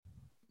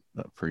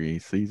The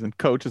preseason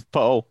coaches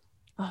poll.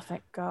 Oh,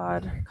 thank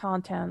God.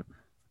 Content.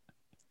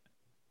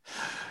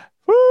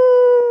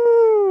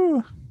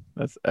 Woo!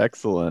 That's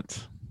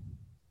excellent.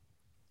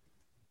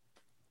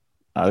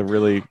 I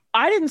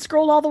didn't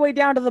scroll all the way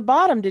down to the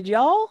bottom, did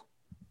y'all?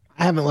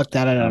 I haven't looked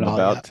at it at I'm all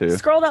about yet. to.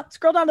 Scroll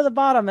down to the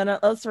bottom and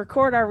let's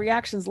record our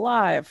reactions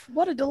live.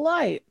 What a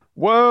delight.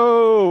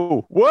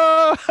 Whoa!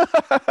 Whoa!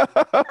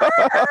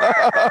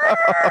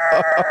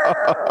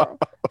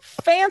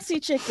 Fancy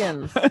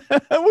chickens.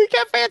 We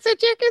got fancy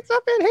chickens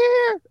up in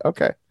here.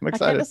 Okay, I'm I can't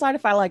excited. decide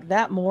if I like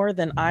that more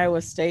than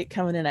Iowa State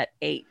coming in at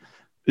 8.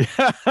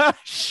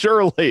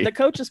 Surely. The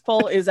coaches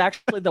poll is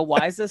actually the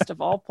wisest of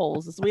all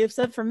polls, as we have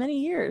said for many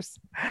years.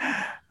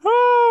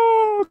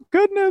 Oh,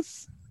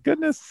 goodness.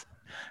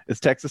 Is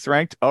Texas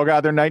ranked? Oh,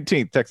 God, they're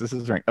 19th. Texas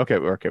is ranked. Okay,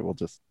 we'll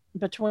just.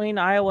 Between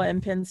Iowa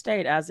and Penn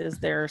State, as is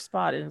their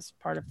spot as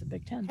part of the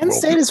Big Ten. Penn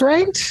State is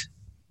ranked?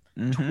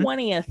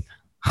 20th.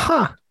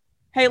 Huh.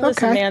 Hey,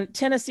 listen, Okay. man,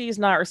 Tennessee's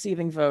not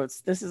receiving votes.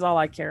 This is all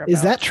I care about.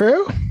 Is that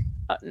true?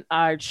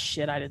 I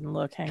didn't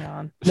look. Hang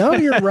on. No,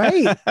 you're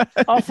right.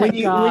 Oh,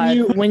 thank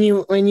God. when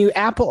you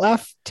Apple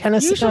F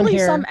Tennessee on Usually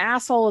here. some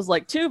asshole is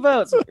like 2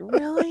 votes.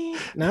 Really?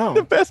 The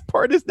No. best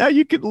part is now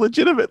you can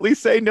legitimately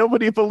say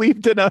nobody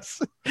believed in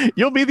us.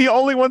 You'll be the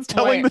only ones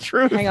telling Wait, the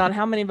truth. Hang on.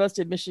 How many votes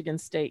did Michigan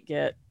State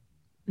get?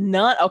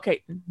 None.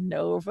 Okay.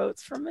 No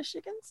votes from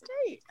Michigan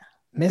State.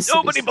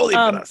 Nobody believed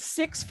in us.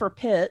 6 for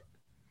Pitt.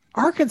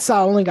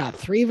 Arkansas only got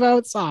 3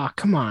 votes. Oh,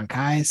 come on,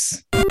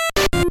 guys.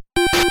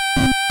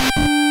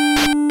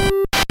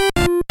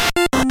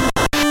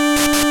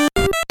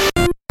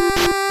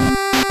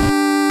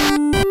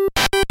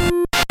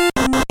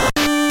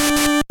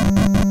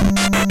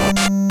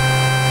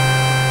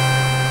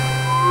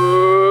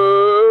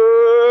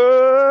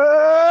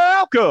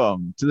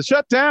 Welcome to the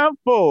Shutdown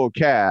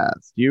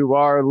Fullcast. You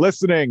are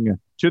listening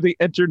to the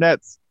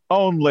internet's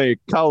only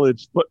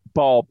college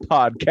football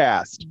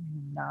podcast,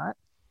 Not.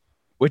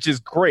 which is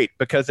great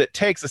because it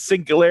takes a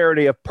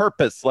singularity of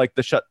purpose like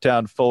the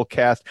Shutdown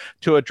Fullcast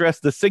to address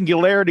the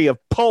singularity of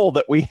poll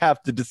that we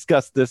have to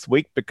discuss this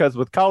week, because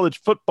with college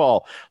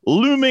football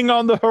looming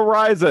on the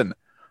horizon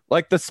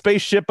like the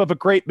spaceship of a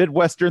great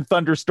Midwestern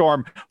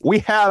thunderstorm, we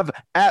have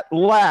at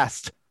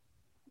last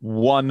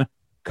one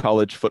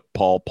college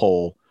football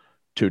poll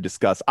to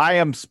discuss. I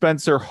am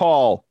Spencer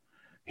Hall,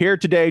 here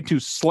today to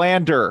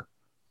slander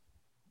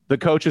the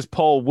coaches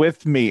poll.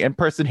 With me in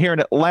person here in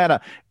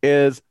Atlanta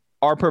is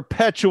our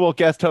perpetual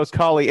guest host,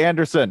 Holly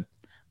Anderson.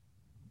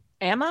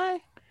 Am I?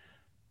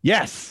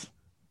 Yes.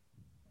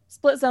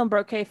 Split Zone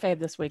broke kayfabe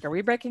this week. Are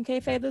we breaking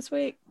kayfabe this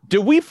week?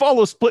 Do we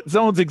follow Split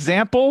Zone's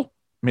example?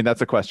 I mean,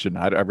 that's a question.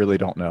 I really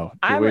don't know. Do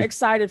I'm we?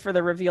 excited for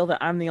the reveal that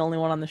I'm the only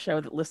one on the show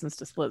that listens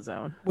to Split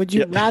Zone. Would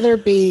you rather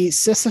be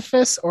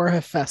Sisyphus or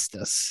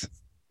Hephaestus?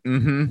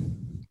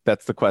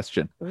 That's the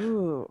question.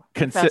 Ooh.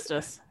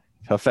 Hephaestus?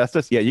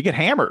 Yeah, you get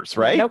hammers,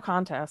 right? No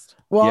contest.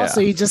 Well, Yeah.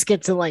 so you just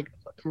get to like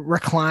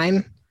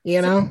recline,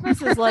 you know?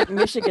 This is like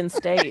Michigan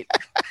State.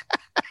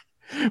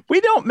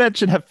 We don't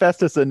mention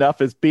Hephaestus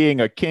enough as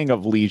being a king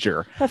of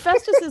leisure.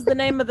 Hephaestus is the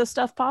name of the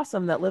stuffed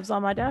possum that lives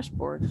on my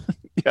dashboard.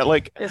 Yeah,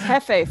 like It's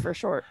Hefe for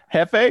short.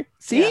 Hefe.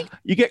 See, Yeah.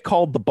 you get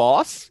called the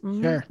boss,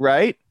 Mhm. Sure.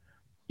 right?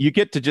 You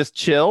get to just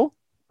chill,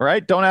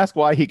 right? Don't ask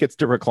why he gets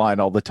to recline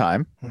all the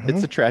time.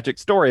 It's a tragic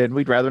story, and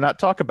we'd rather not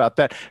talk about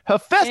that.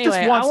 Hephaestus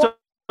Anyway, wants to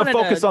wanted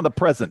focus to- on the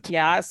present.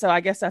 Yeah, so I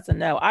guess that's a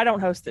no. I don't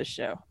host this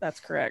show. That's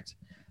correct.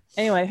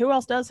 Anyway, who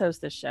else does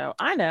host this show?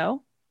 I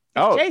know.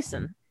 It's Oh.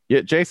 Jason.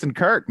 Yeah, Jason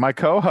Kirk, my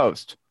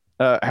co-host.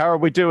 How are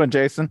we doing,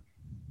 Jason?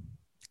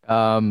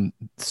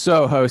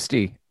 So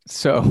hosty.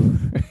 So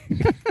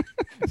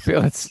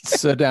feel it's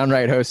so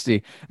downright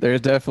hosty. There's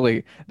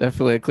definitely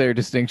a clear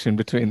distinction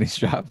between these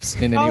jobs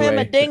in Call any him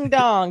way. a ding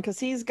dong because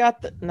he's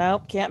got the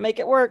nope, can't make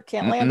it work,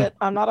 can't land it.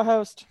 I'm not a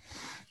host.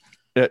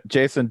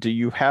 Jason, do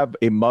you have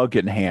a mug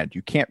in hand?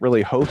 You can't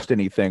really host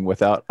anything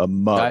without a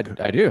mug.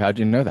 I do. How'd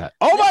you know that?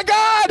 Oh my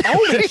God!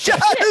 He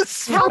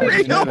does! How For did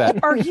you know real?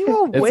 that? Are you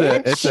a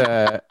witch?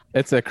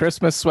 It's a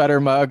Christmas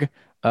sweater mug.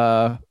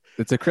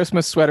 It's a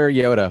Christmas sweater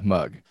Yoda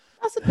mug.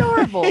 That's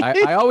adorable.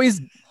 I always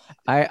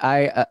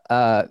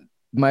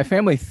my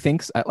family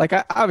thinks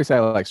obviously I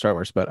like Star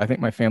Wars, but I think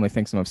my family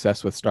thinks I'm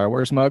obsessed with Star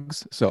Wars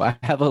mugs. So I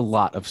have a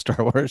lot of Star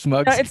Wars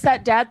mugs. No, it's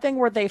that dad thing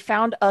where they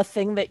found a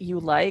thing that you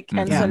like,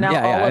 and so now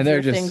Yeah, all of and they're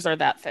your just- things are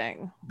that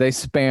thing. They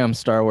spam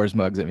Star Wars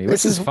mugs at me,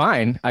 This which is is-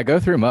 fine. I go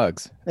through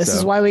mugs. This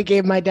is so- why we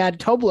gave my dad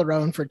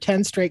Toblerone for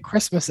 10 straight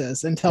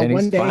Christmases until And he's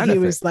one day fine he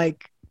with was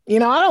like, I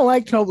don't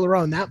like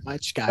Toblerone that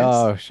much, guys.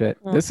 Oh shit!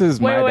 Mm. This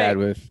is Wait, my wait. dad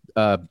with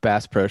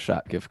Bass Pro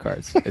Shop gift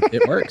cards.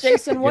 It works.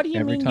 Jason, what do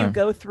you Every mean time. you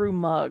go through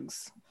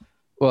mugs?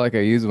 Well, like I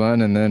use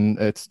one and then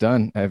it's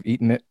done. I've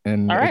eaten it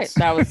and All right, it's-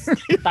 that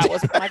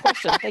was my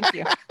question. Thank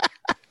you.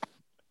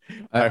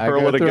 I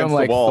hurl go it through against them the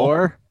like wall.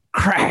 Thor.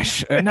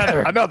 Crash!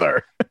 Another.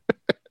 Another.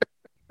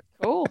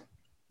 Cool.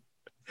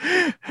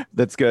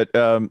 That's good.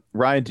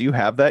 Ryan, do you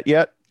have that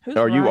yet? Who's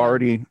Are you Ryan?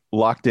 already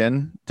locked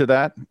in to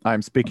that?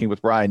 I'm speaking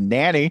with Ryan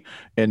Nanny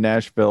in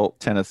Nashville,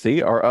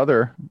 Tennessee, our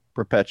other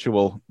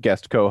perpetual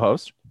guest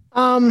co-host.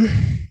 Um,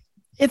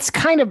 it's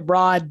kind of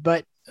broad,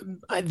 but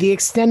the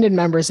extended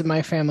members of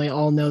my family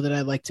all know that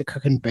I like to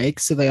cook and bake,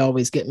 so they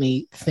always get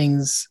me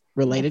things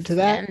related to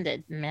that.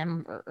 Extended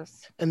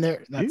members. And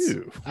that's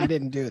Ew. I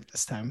didn't do it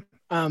this time.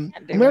 do And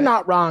they're it.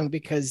 not wrong,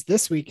 because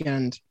this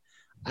weekend,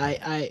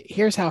 I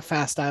here's how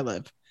fast I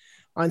live.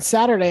 On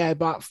Saturday, I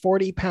bought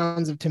 40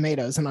 pounds of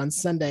tomatoes, and on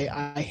Sunday,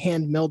 I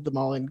hand milled them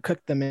all and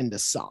cooked them into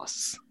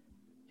sauce.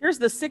 Here's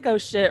the sicko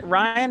shit.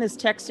 Ryan is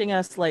texting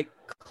us like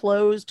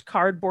closed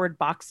cardboard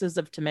boxes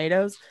of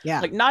tomatoes. Yeah.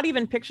 Like not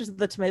even pictures of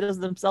the tomatoes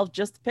themselves,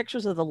 just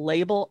pictures of the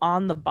label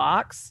on the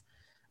box.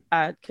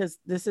 Because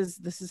this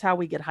is how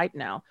we get hype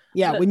now.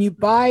 Yeah, But- when you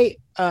buy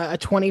a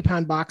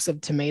 20-pound box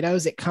of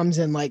tomatoes, it comes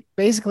in like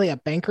basically a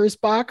banker's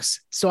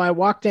box. So I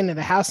walked into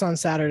the house on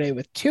Saturday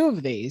with 2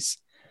 of these,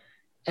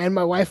 and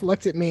my wife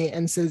looked at me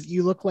and says,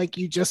 "You look like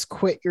you just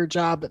quit your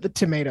job at the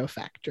tomato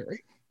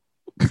factory."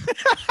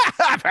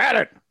 I've had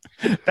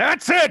it.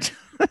 That's it.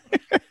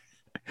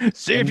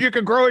 See if you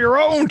can grow your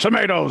own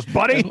tomatoes,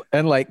 buddy.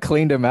 And like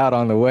cleaned him out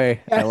on the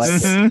way. I like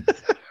it.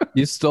 Mhm.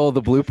 You stole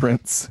the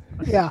blueprints.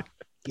 Yeah.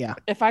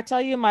 If I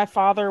tell you my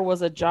father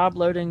was a job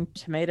loading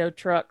tomato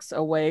trucks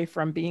away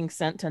from being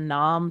sent to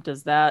Nam,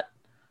 does that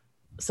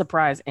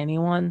surprise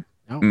anyone?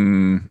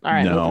 Mm, All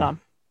right, no, moving on.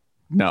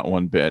 not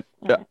one bit.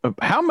 Okay.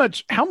 How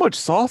much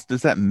sauce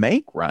does that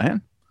make,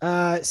 Ryan?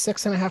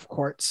 6.5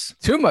 quarts.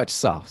 Too much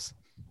sauce.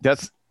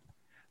 That's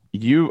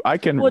you. I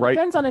can Well, it write.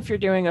 depends on if you're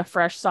doing a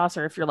fresh sauce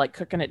or if you're like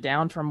cooking it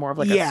down for more of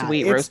like Yeah, a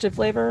sweet it's- roasted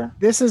flavor.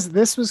 This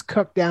was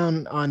cooked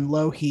down on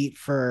low heat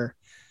for.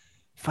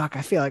 Fuck,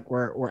 I feel like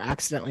we're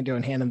accidentally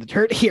doing hand in the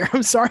dirt here.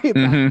 I'm sorry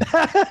about Mhm.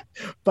 that.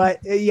 But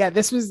yeah,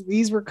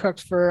 these were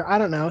cooked for, I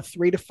don't know,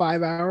 3 to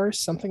 5 hours,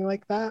 something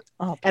like that.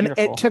 Oh, And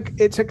beautiful.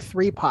 it took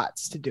 3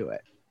 pots to do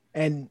it.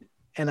 And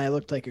I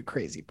looked like a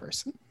crazy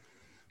person.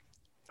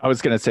 I was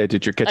gonna say,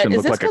 did your kitchen Is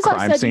look this like a because I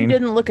crime said scene? you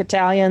didn't look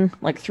Italian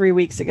like 3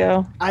 weeks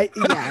ago?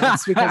 Yeah,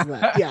 it's because of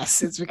that.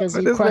 Yes, it's because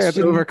you This man's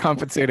question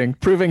overcompensating,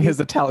 proving his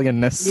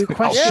Italianness. you I'll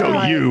question show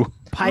my you.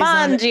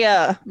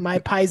 Mangia. my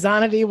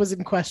paisanity was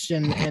in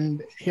question,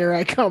 and here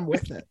I come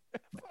with it.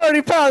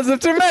 30 pounds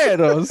of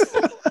tomatoes.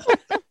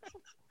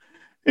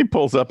 He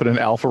pulls up in an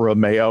Alfa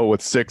Romeo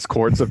with 6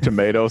 quarts of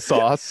tomato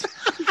sauce.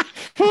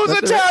 Who's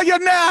Let the-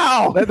 Italian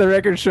now? Let the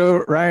record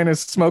show Ryan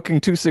is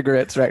smoking 2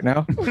 cigarettes right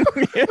now.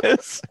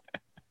 Yes.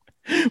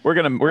 We're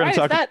gonna Right, is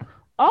talk. that?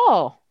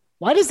 Oh,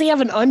 Why does he have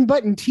an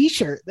unbuttoned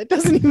T-shirt? That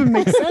doesn't even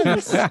make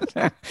sense.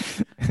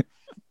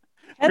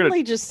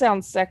 Henley just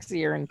sounds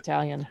sexier in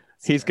Italian.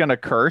 He's gonna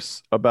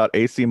curse about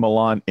AC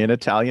Milan in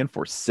Italian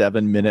for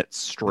 7 minutes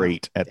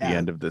straight at the Yeah.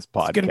 end of this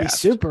podcast. It's gonna be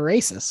super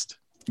racist.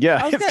 Yeah,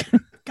 I was it's-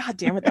 gonna, God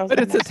damn it! That was But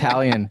the it's next one.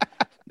 Italian.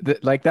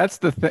 Like that's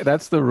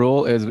the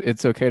rule is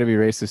it's okay to be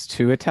racist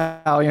to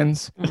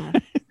Italians,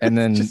 Mm. and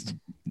then Just-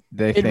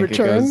 they In think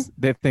return?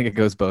 it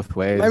goes both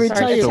ways. Let me Sorry,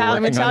 tell you- Still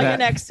Italian, working on Italian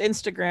that. X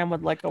Instagram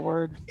would like a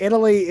word.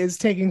 Italy is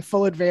taking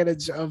full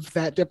advantage of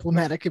that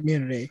diplomatic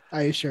immunity.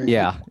 I assure you.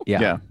 Yeah.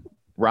 yeah.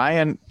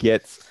 Ryan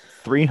gets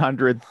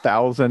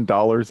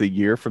 $300,000 a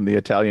year from the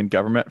Italian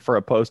government for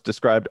a post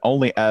described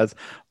only as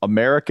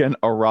American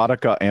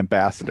erotica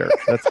ambassador.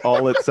 That's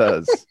all it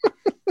says.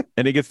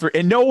 And he gets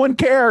and no one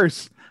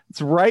cares.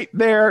 It's right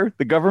there.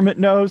 The government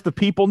knows, the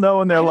people know,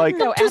 and they're like,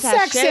 no, to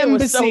sex attaché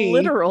was so embassy.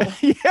 literal.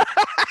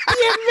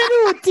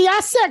 Benvenuti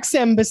a Sex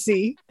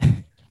Embassy.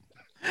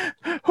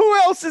 who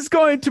else is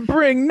going to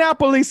bring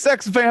Napoli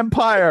sex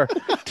vampire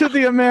to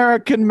the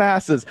American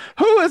masses?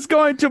 Who is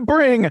going to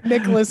bring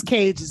Nicolas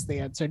Cage is the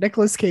answer.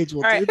 Nicolas Cage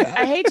will All do right, that.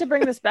 I hate to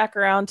bring this back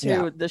around to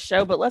Yeah. the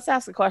show, but let's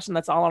ask the question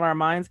that's all on our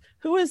minds: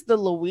 who is the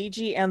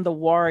Luigi and the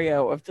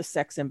Wario of the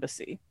Sex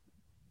Embassy?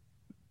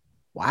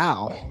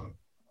 Wow.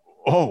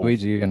 Oh,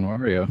 Luigi and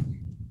Wario.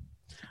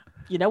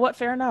 You know what?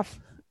 Fair enough.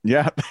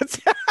 yeah. That's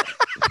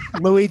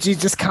Luigi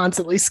just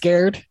constantly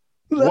scared.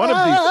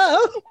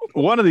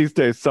 one of these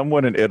days,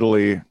 someone in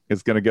Italy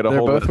is going to get a They're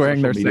hold both of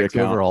wearing their social media sex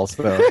account. overalls,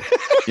 though.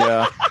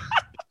 Yeah.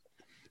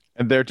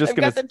 And they're just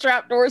They've going got the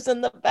trapdoors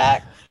in the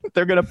back.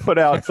 they're going to put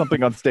out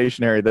something on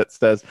stationery that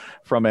says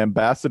from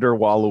Ambassador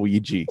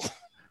Waluigi.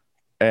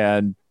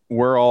 And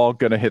we're all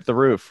going to hit the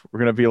roof. We're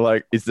going to be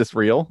like, is this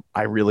real?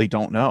 I really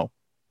don't know.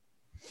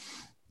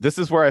 This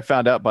is where I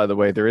found out, by the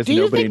way, there is Do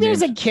you nobody think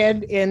there's named. a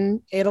kid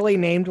in Italy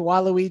named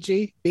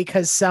Waluigi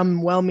because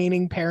some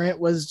well-meaning parent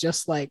was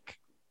just like,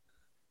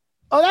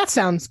 "Oh, that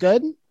sounds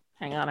good."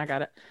 Hang on, I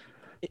got it.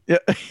 Yeah.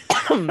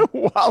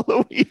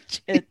 Waluigi.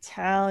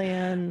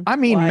 Italian. I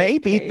mean, white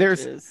maybe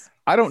there's- pages.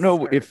 I don't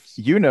know if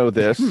Search. you know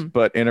this,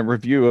 but in a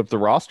review of the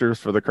rosters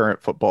for the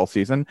current football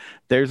season,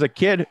 there's a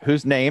kid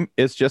whose name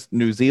is just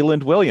New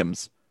Zealand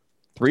Williams.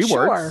 3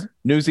 Sure. words.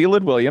 New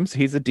Zealand Williams.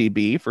 He's a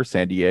DB for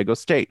San Diego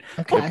State.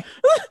 Okay.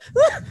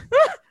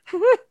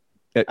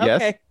 Yes.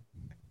 Okay.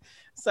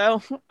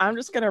 So I'm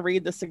just going to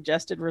read the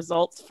suggested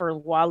results for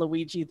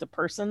Waluigi the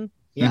person,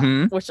 Yeah.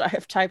 Mhm. which I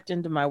have typed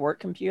into my work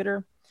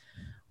computer.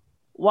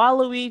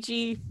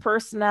 Waluigi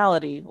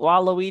personality.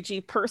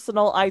 Waluigi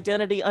personal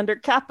identity under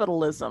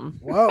capitalism.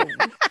 Whoa.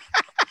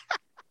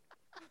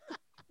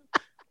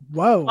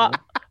 Whoa.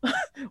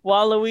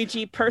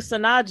 Waluigi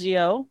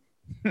Personaggio.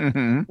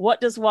 Mhm. What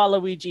does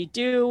Waluigi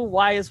do?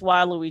 Why is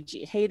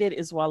Waluigi hated?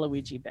 Is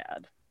Waluigi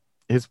bad?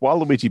 Is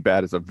Waluigi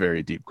bad is a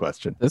very deep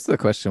question. This is the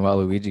question while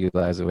Luigi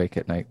lies awake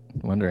at night,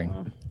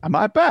 wondering. Am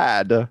I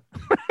bad?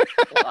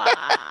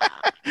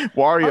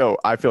 Wario,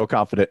 I feel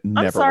confident, I'm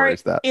never sorry.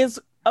 worries that.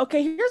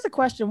 Okay, here's a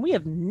question we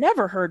have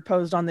never heard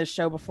posed on this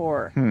show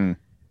before.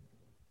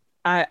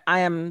 I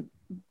am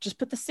just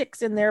put the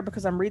 6 in there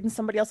because I'm reading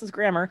somebody else's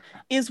grammar.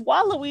 Is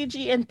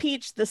Waluigi and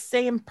Peach the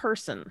same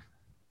person?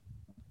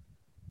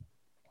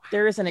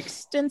 There is an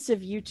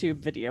extensive YouTube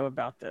video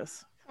about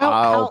this.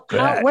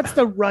 What's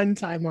the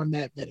runtime on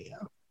that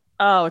video?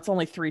 Oh, it's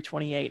only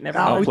 3:28. Never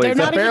mind. please, They're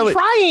not even barely-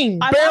 trying.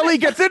 Barely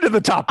gets into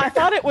the topic. I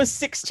thought it was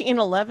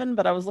 16:11,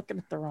 but I was looking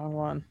at the wrong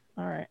one.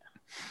 All right.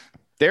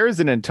 There is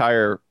an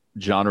entire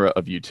genre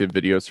of YouTube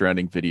videos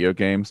surrounding video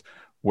games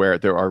where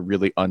there are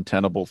really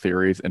untenable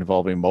theories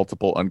involving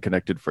multiple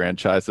unconnected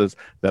franchises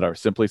that are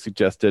simply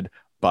suggested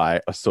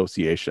by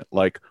association.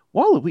 Like,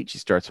 Waluigi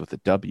starts with a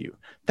W.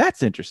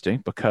 That's interesting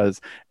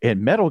because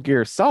in Metal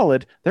Gear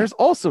Solid, there's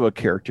also a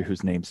character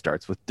whose name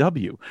starts with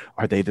W.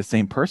 Are they the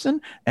same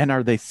person? And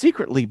are they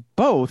secretly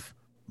both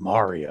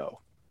Mario?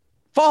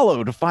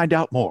 Follow to find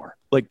out more.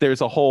 Like,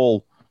 there's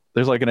a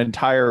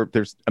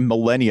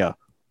millennia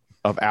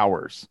of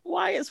hours.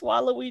 Why is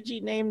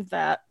Waluigi named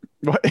that?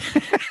 What?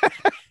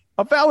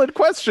 A valid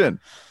question.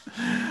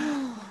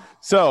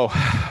 So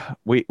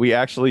we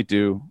actually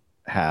do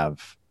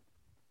have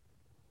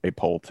a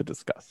poll to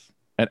discuss.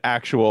 An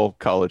actual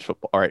college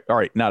football. All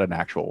right, not an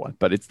actual one,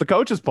 but it's the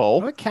coaches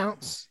poll. Oh, it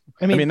counts.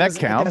 mean, that It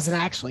counts. doesn't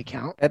actually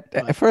count.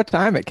 For a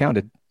time, it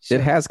counted. It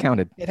has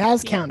counted. It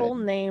has People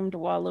counted. named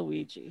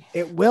Waluigi.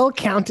 It will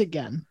count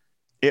again.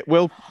 It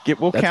will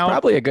That's count.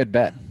 probably a good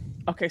bet.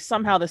 Okay,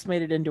 somehow this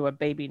made it into a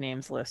baby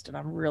names list, and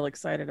I'm real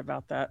excited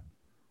about that.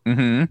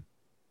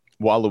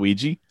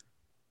 Waluigi.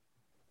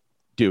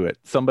 Do it.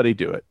 Somebody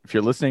do it. If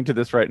you're listening to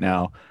this right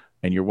now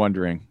and you're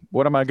wondering,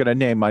 what am I going to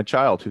name my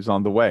child who's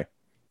on the way?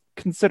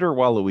 Consider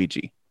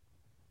Waluigi.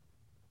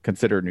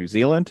 Consider New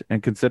Zealand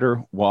and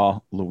consider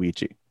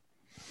Waluigi.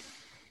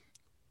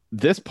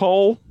 This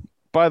poll,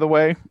 by the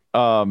way,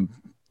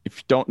 if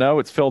you don't know,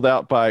 it's filled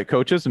out by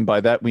coaches. And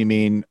by that, we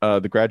mean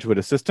the graduate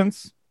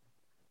assistants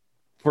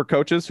for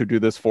coaches who do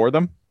this for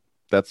them.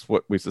 That's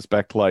what we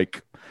suspect.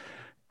 Like,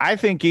 I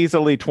think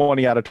easily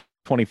 20 out of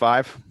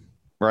 25,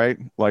 right?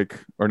 Like,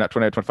 or not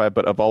 20 out of 25,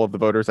 but of all of the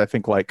voters, I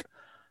think like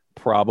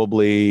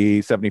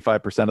probably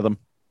 75% of them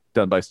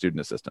done by student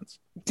assistants.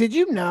 Did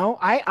you know?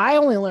 I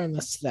only learned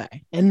this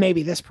today, and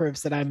maybe this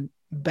proves that I'm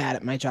bad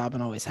at my job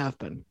and always have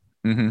been.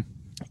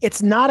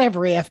 It's not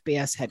every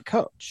FBS head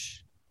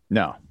coach.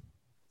 No.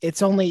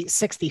 It's only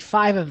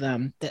 65 of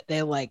them that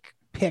they like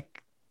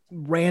pick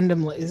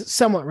randomly,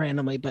 somewhat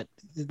randomly, but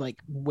like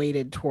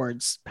weighted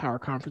towards power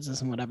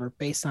conferences and whatever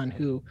based on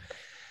who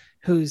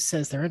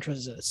says their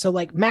interest is. So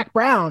like Mac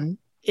Brown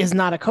is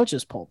not a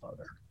coach's poll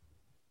voter.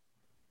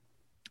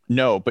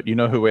 No, but you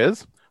know who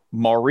is?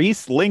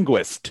 Maurice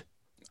Linguist.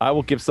 I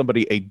will give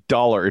somebody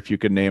 $1 if you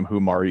can name who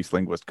Maurice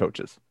Linguist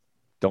coaches.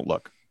 Don't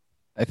look.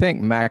 I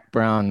think Mac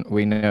Brown,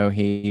 we know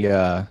he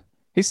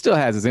still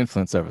has his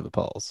influence over the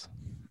polls.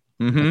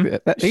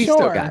 He still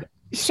got it.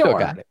 Still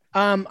got it.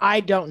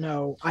 I don't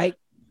know. I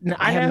have know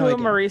no who idea.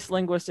 Maurice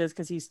Linguist is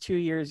because he's 2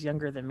 years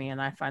younger than me,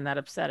 and I find that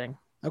upsetting.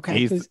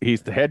 Okay.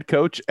 He's the head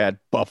coach at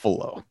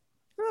Buffalo.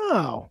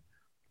 Oh,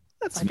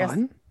 that's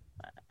fun.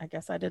 I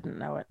guess I didn't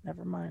know it.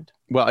 Never mind.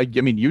 Well, I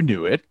mean, you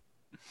knew it.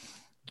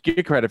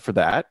 Get credit for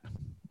that.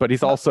 But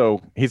he's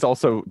also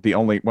the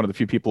only one of the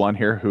few people on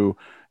here who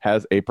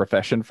has a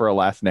profession for a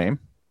last name.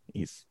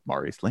 He's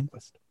Maurice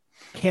Linguist.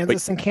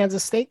 Kansas and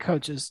Kansas State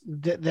coaches,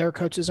 their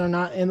coaches are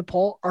not in the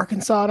poll.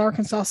 Arkansas and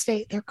Arkansas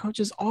State, their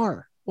coaches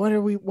are. What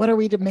are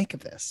we to make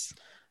of this?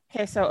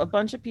 Okay, so a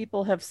bunch of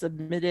people have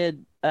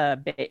submitted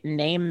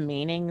name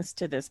meanings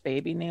to this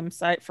baby name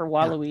site for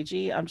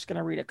Waluigi. Yeah. I'm just going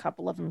to read a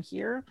couple of them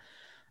here.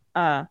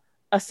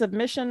 A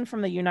submission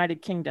from the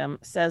United Kingdom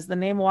says the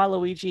name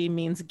Waluigi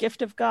means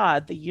gift of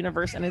God, the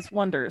universe and its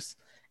wonders,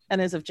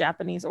 and is of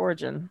Japanese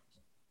origin.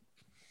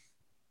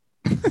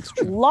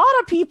 A lot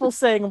of people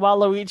saying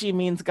Waluigi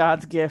means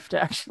God's gift,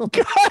 actually.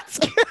 God's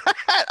gift.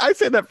 I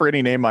say that for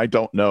any name I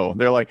don't know.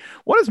 They're like,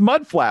 what does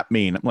mudflap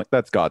mean? I'm like,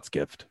 that's God's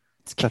gift.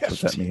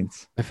 That's what that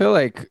means. I feel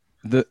like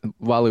the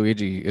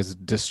Waluigi is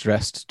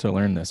distressed to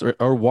learn this, or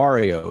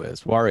Wario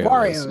is.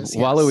 Wario is. Yes.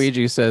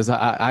 Waluigi says,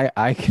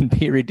 I can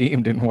be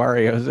redeemed, and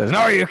Wario says,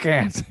 no, you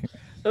can't.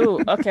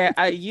 Ooh, okay.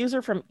 A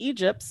user from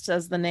Egypt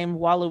says the name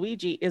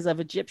Waluigi is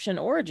of Egyptian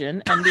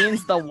origin and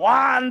means the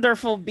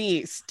wonderful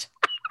beast.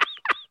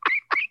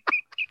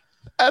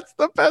 That's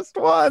the best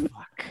one.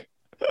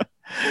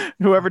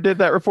 Whoever did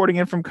that reporting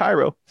in from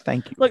Cairo,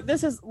 thank you. Look,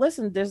 there's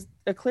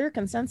a clear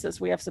consensus.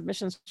 We have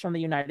submissions from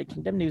the United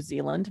Kingdom, New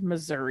Zealand,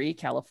 Missouri,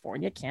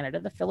 California, Canada,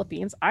 the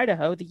Philippines,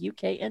 Idaho, the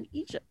UK, and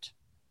Egypt.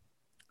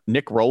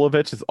 Nick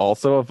Rolovich is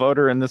also a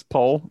voter in this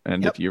poll.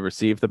 And if you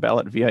receive the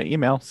ballot via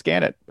email,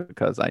 scan it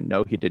because I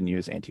know he didn't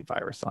use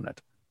antivirus on it.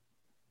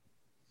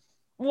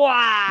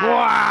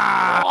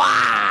 Wow.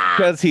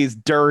 Because he's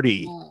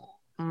dirty.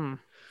 Mm.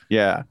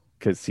 Yeah,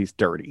 because he's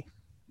dirty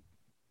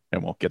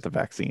and won't get the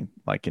vaccine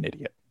like an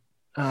idiot.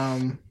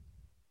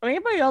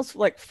 Anybody else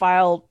like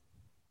file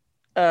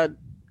a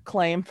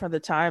claim for the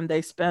time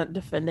they spent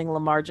defending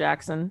Lamar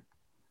Jackson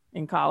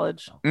in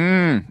college?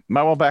 Might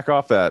well back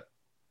off that.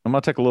 I'm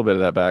gonna take a little bit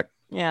of that back.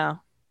 Yeah.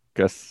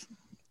 Because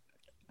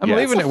I'm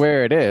leaving it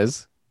where it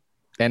is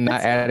and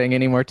not adding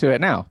any more to it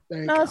now.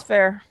 No, that's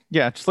fair.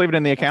 Yeah, just leave it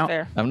in the That's account.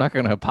 fair. I'm not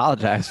going to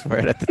apologize for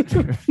it at the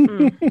time.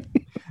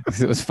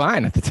 It was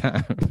fine at the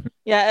time.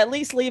 Yeah, at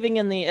least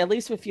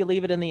if you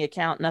leave it in the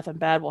account, nothing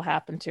bad will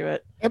happen to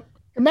it.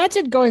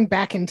 Imagine going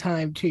back in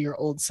time to your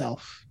old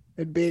self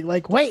and being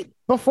like, wait,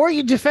 before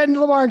you defend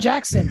Lamar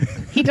Jackson,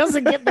 he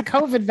doesn't get the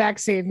COVID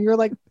vaccine. You're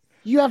like,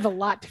 you have a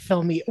lot to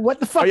fill me. What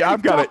the fuck?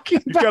 You've got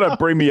to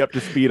bring me up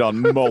to speed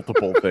on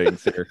multiple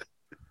things here.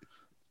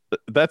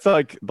 That's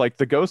like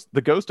the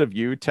ghost of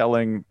you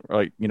telling,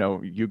 like,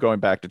 you going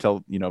back to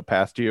tell,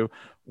 past you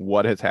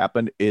what has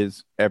happened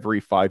is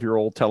every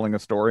 5-year-old telling a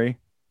story.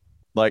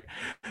 Like,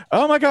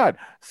 oh my God.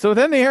 So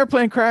then the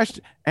airplane crashed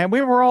and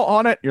we were all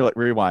on it. You're like,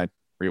 rewind.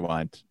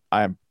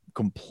 I am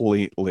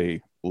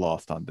completely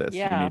lost on this.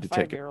 Yeah, you need to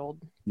take it. 5-year-old.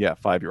 Yeah,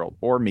 5-year-old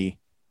or me.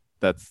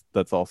 That's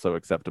also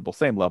acceptable.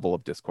 Same level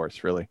of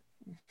discourse, really.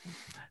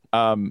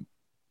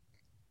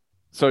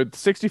 So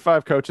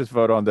 65 coaches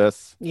vote on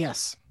this.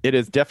 Yes. It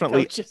is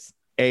definitely Coaches.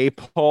 a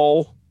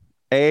poll.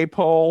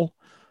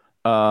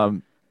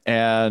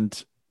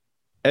 And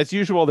as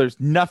usual, there's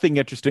nothing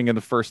interesting in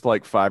the first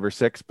 5 or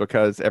 6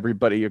 because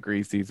everybody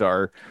agrees these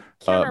are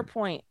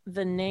Counterpoint.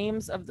 The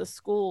names of the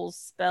schools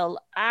spell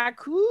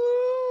Aku.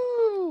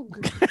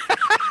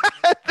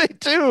 they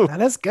do.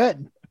 That is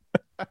good.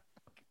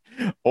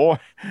 Or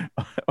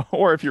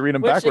if you read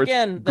them Which backwards,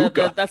 again,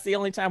 Guga. that's the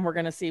only time we're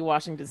going to see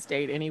Washington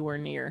State anywhere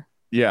near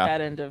Yeah, that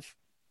end of,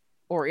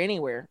 or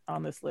anywhere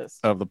on this list.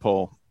 of the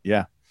poll.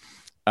 Yeah.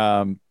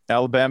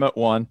 Alabama at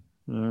 1.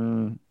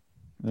 Don't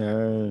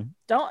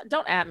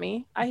at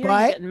me. I hear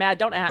But- you getting mad.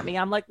 Don't at me.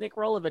 I'm like Nick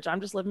Rolovich.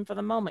 I'm just living for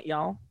the moment,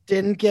 y'all.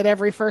 Didn't get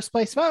every first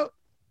place vote.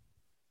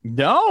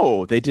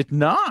 No, they did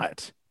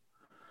not.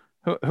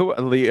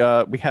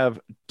 We have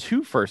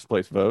 2 first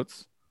place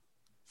votes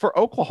for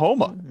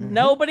Oklahoma.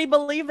 Nobody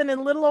believing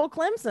in little old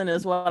Clemson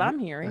is what I'm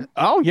hearing.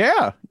 Oh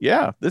yeah.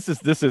 This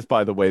is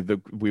by the way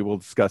we will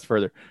discuss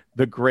further.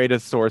 The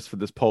greatest source for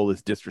this poll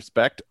is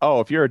disrespect.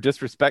 Oh, if you're a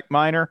disrespect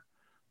miner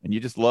and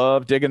you just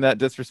love digging that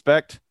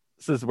disrespect,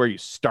 this is where you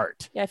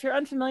start. Yeah, if you're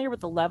unfamiliar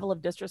with the level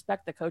of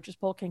disrespect the coaches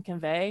poll can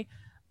convey,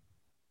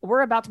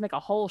 we're about to make a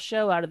whole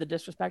show out of the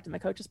disrespect in the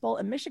coaches poll,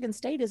 and Michigan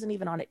State isn't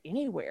even on it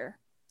anywhere.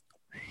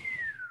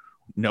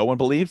 No one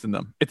believes in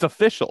them. It's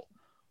official.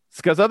 It's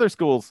because other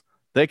schools,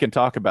 they can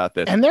talk about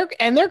this. And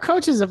their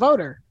coach is a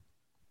voter.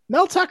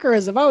 Mel Tucker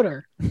is a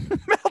voter.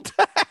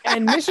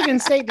 And Michigan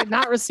State did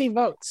not receive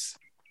votes.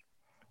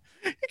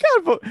 You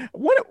gotta vote.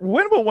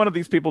 When will one of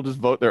these people just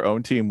vote their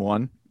own team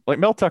won? Like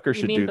Mel Tucker You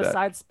should mean do that.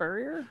 besides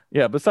Spurrier?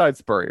 Yeah, besides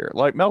Spurrier.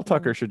 Like Mel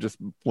Tucker should just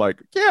I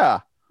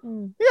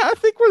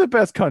think we're the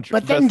best country.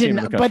 But then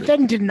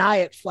deny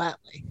it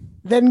flatly.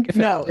 Then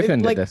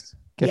Kiffin did this.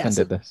 Kiffin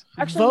did this.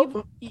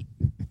 Actually,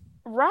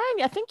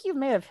 Ryan, I think you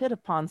may have hit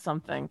upon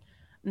something.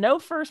 No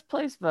first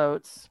place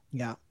votes.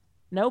 Yeah.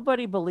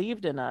 Nobody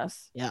believed in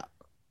us. Yeah.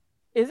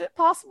 Is it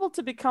possible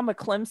to become a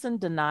Clemson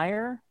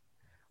denier?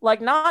 Like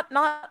not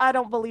I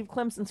don't believe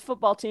Clemson's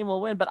football team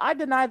will win, but I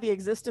deny the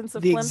existence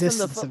of Clemson,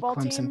 the football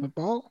team.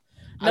 Football?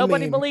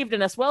 Nobody believed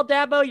in us. Well,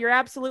 Dabo, you're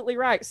absolutely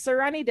right.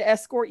 Sir, I need to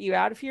escort you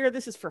out of here.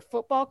 This is for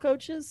football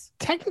coaches.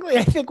 Technically,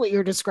 I think what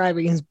you're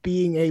describing is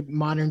being a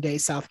modern day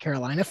South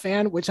Carolina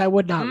fan, which I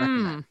would not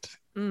recommend.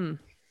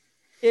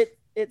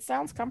 It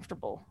sounds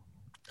comfortable.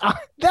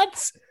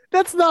 That's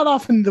not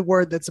often the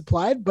word that's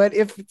applied, but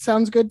if it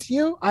sounds good to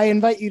you, I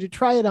invite you to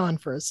try it on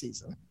for a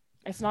season.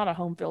 It's not a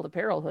home field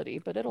apparel hoodie,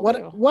 but it'll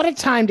do. What a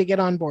time to get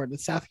on board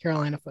with South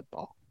Carolina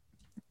football.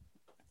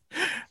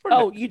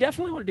 Oh, you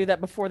definitely want to do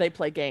that before they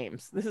play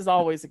games. This is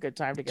always a good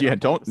time to get. Yeah, on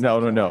board with South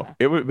Carolina.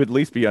 It would at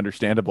least be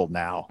understandable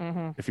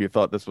now if you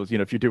thought this was,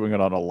 if you're doing it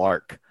on a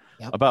lark.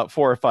 Yep. About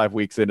 4 or 5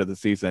 weeks into the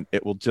season,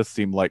 it will just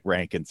seem like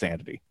rank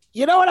insanity.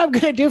 You know what I'm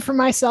going to do for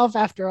myself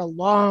after a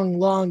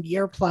long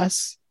year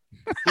plus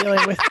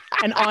dealing with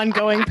an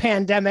ongoing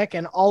pandemic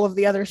and all of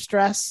the other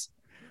stress,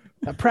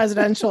 a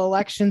presidential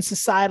election,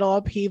 societal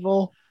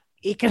upheaval,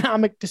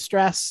 economic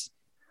distress.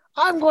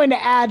 I'm going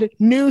to add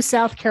new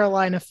South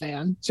Carolina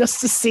fan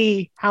just to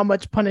see how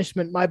much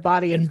punishment my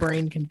body and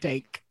brain can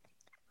take.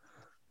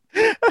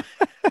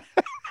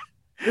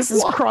 This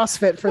is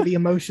CrossFit for the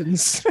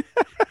emotions.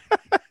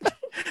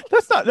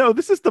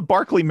 This is the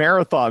Barkley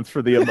Marathons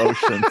for the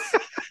emotions.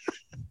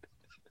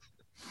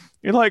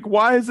 You're like,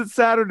 why is it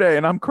Saturday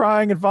and I'm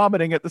crying and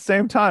vomiting at the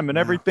same time and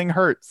everything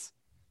hurts?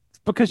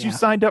 It's because you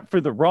signed up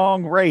for the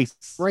wrong race.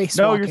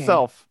 Know walking,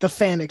 yourself. The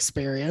fan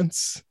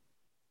experience.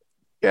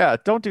 Yeah,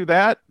 don't do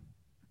that.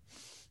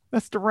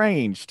 That's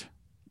deranged.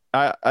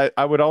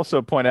 I would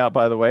also point out,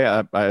 by the way,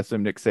 I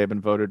assume Nick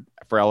Saban voted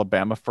for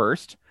Alabama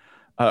first.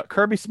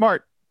 Kirby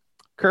Smart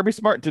Kirby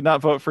Smart did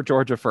not vote for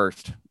Georgia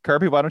first.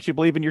 Kirby, why don't you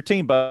believe in your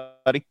team,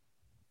 buddy?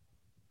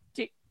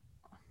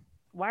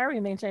 Why are we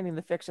maintaining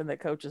the fiction that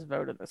coaches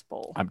vote in this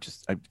poll?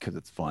 Because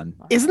it's fun.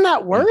 Isn't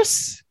that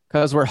worse?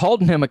 Because we're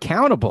holding him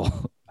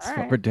accountable. That's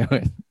what we're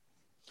doing.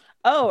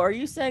 Oh, are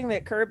you saying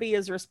that Kirby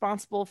is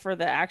responsible for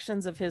the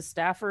actions of his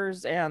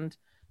staffers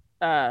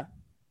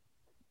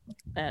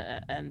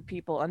and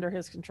people under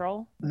his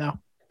control? No,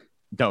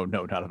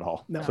 not at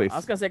all. No, please. I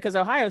was gonna say because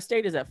Ohio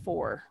State is at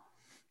 4.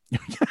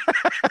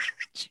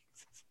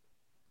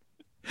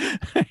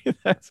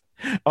 That's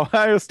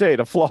Ohio State,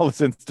 a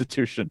flawless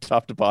institution,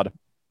 top to bottom.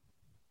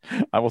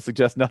 I will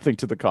suggest nothing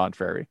to the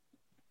contrary.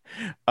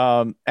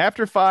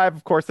 After 5,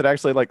 of course, it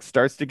actually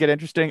starts to get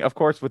interesting. Of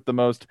course, with the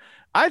most,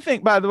 I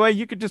think, by the way,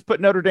 you could just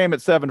put Notre Dame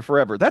at 7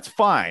 forever. That's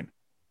fine.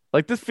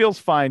 This feels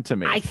fine to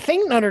me. I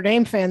think Notre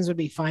Dame fans would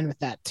be fine with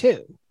that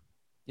too.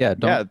 Yeah,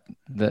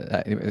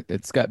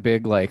 it's got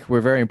big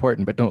we're very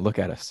important, but don't look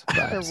at us.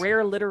 The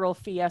rare literal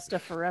fiesta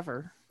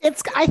forever.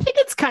 I think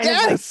it's kind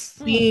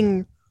of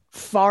being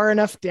far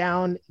enough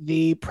down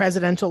the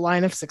presidential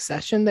line of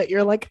succession that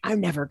you're I'm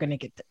never going to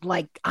get it's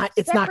not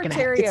going to happen.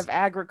 Secretary of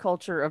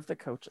Agriculture of the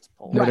coaches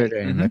poll. Notre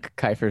Dame, the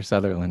Kiefer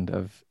Sutherland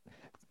of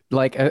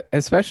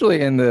especially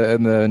in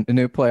the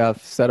new playoff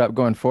setup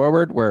going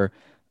forward where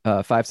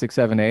 5, 6,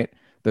 7, 8,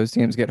 those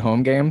teams get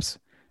home games.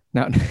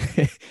 Now,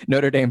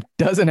 Notre Dame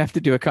doesn't have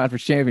to do a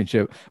conference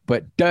championship,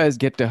 but does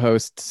get to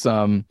host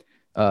some.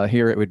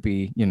 Here it would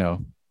be,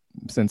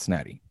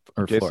 Cincinnati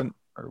or Florida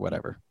or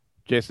whatever.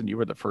 Jason, you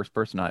were the first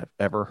person I've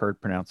ever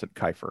heard pronounce it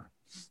Kiefer.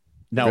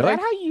 No, is that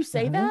how you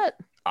say that?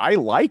 I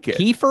like it.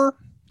 Kiefer?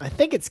 I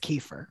think it's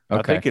Kiefer. Okay.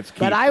 I think it's Kiefer.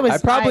 But I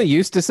probably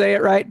used to say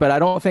it right, but I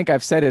don't think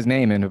I've said his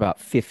name in about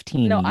 15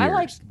 years. No,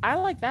 I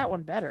like that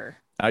one better.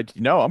 I'm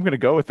going to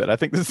go with it. I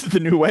think this is the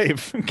new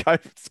wave.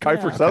 It's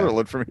Kiefer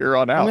Sutherland from here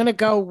on out. I'm going to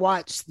go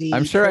watch the.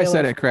 I'm sure I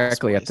said it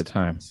correctly at the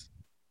time.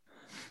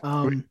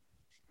 No,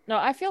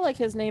 I feel like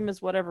his name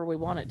is whatever we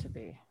want it to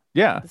be.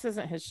 Yeah. This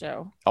isn't his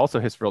show. Also,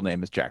 his real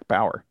name is Jack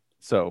Bauer.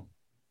 So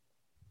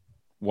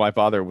why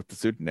bother with the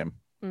pseudonym?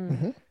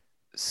 Mm-hmm.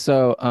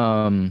 So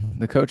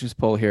the coaches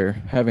poll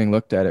here, having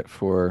looked at it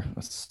for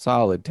a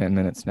solid 10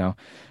 minutes now,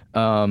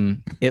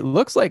 it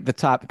looks like the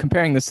top,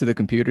 comparing this to the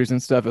computers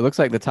and stuff, it looks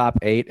like the top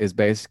 8 is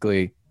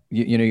basically,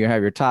 you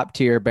have your top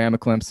tier, Bama,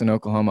 Clemson,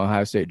 Oklahoma,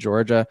 Ohio State,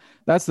 Georgia.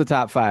 That's the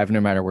top 5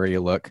 no matter where you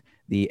look.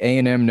 The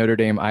A&M, Notre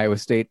Dame, Iowa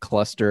State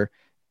cluster,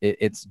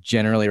 it's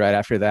generally right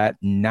after that.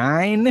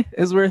 9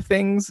 is where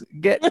things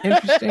get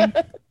interesting.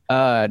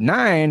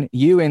 9,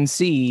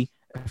 UNC,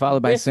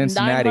 followed by with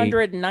Cincinnati.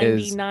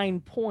 999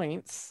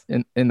 points.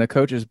 In the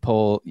coaches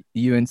poll,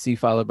 UNC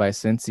followed by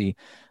Cincy.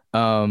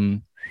 Let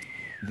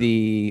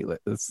me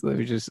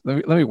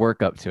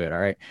work up to it. All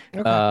right.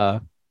 Okay.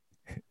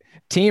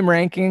 Team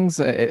rankings.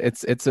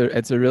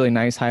 It's a really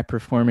nice high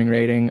performing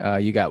rating.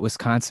 You got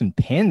Wisconsin,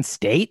 Penn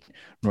State,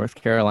 North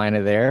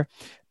Carolina there.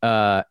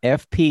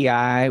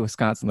 FPI,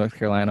 Wisconsin, North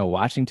Carolina,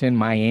 Washington,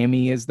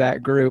 Miami is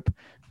that group.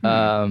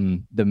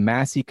 The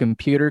Massey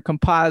Computer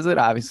Composite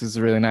obviously is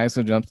a really nice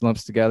one,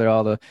 lumps together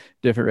all the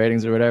different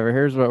ratings or whatever.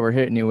 Here's what we're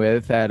hitting you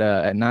with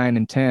at 9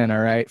 and 10. All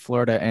right,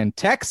 Florida and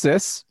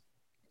Texas.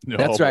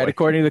 That's right.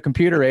 According to the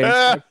computer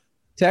ratings,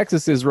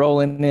 Texas is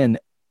rolling in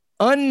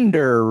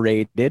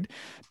underrated,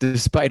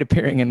 despite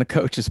appearing in the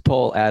coaches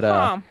poll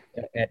at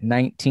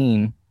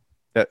 19.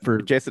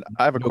 For Jason,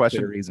 I have a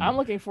question. I'm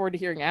looking forward to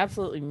hearing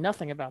absolutely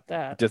nothing about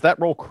that. Does that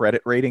roll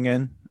credit rating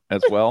in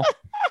as well?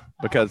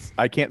 Because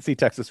I can't see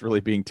Texas really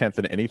being 10th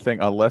in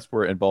anything unless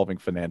we're involving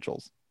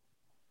financials.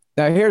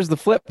 Now, here's the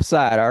flip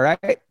side, all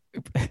right?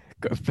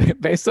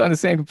 Based on the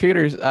same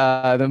computers,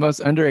 the most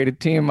underrated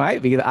team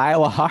might be the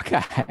Iowa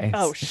Hawkeyes.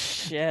 Oh,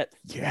 shit.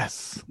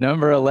 Yes.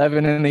 Number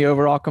 11 in the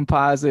overall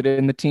composite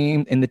in the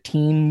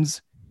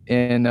teams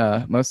in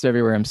most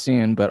everywhere I'm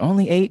seeing, but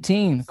only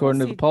 18 according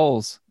to the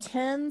polls.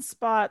 10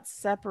 spots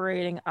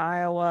separating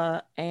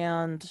Iowa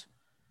and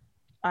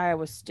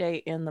Iowa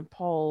State in the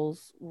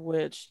polls,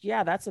 which,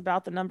 that's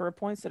about the number of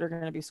points that are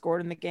going to be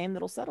scored in the game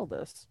that'll settle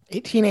this.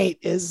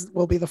 18-8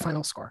 will be the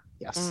final score.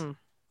 Yes.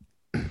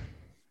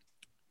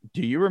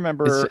 Do you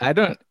remember?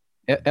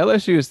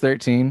 LSU is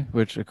 13,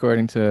 which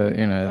according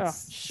to,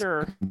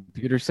 sure.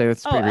 Computers say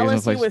that's a pretty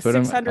reasonable place to put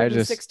them.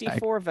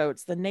 664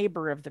 votes, the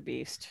neighbor of the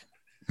beast.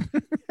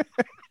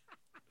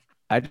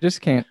 I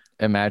just can't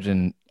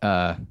imagine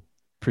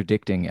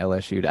predicting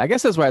LSU. I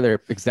guess that's why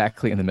they're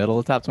exactly in the middle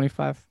of the top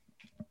 25.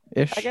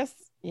 Ish. I guess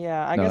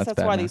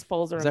that's why these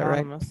polls are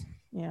anonymous.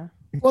 Right? Yeah.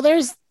 Well,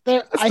 that's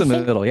the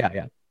middle.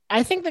 Yeah.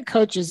 I think the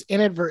coaches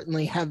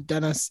inadvertently have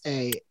done us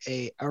a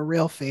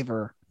real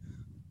favor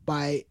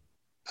by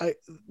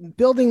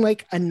building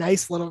a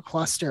nice little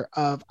cluster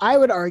of, I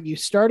would argue,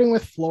 starting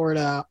with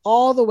Florida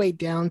all the way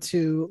down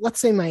to, let's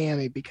say,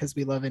 Miami, because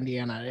we love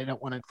Indiana. I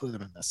don't want to include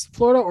them in this.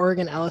 Florida,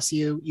 Oregon,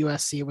 LSU,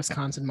 USC,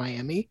 Wisconsin,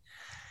 Miami.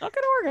 Look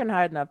at Oregon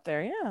hiding up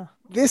there. Yeah.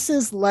 This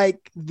is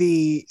like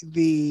the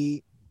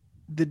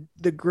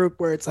group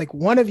where it's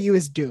one of you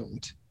is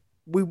doomed.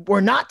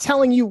 We're not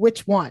telling you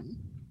which one,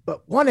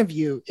 but one of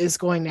you is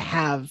going to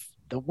have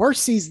the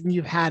worst season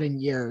you've had in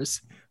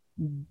years,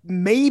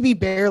 maybe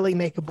barely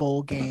make a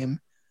bowl game,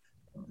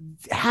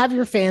 have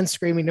your fans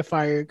screaming to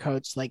fire your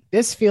coach. Like,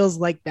 this feels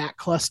like that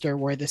cluster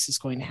where this is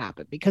going to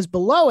happen, because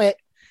below it,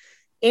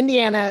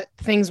 Indiana,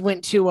 things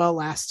went too well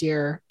last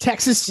year.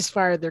 Texas just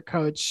fired their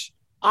coach.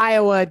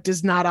 Iowa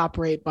does not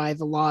operate by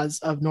the laws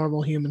of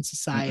normal human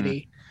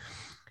society.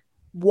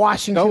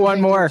 Washington. Go one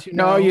more.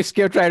 No, you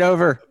skipped right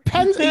over.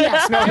 Penn State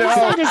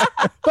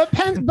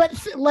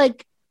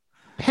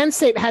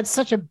had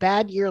such a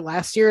bad year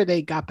last year.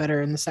 They got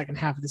better in the second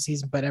half of the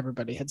season, but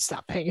everybody had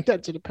stopped paying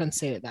attention to Penn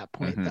State at that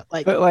point.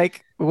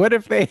 But what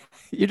if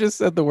you just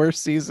said the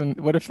worst season?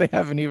 What if they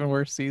have an even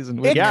worse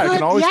season? It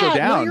can always go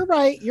down. No,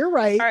 you're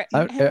right. All right,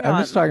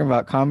 I'm just talking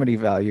about comedy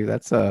value.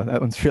 That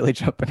one's really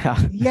jumping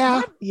out.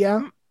 Yeah.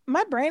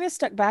 My brain is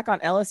stuck back on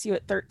LSU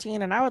at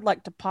 13, and I would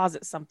like to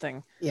posit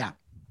something. Yeah.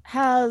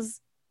 And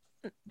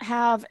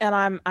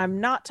I'm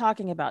not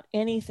talking about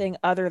anything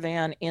other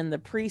than in the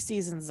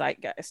preseason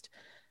zeitgeist.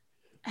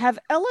 Have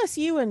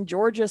LSU and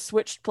Georgia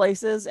switched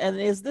places, and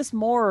is this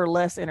more or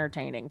less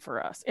entertaining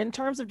for us in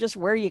terms of just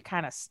where you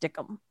kind of stick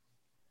them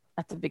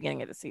at the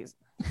beginning of the season?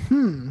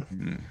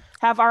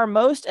 Have our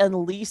most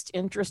and least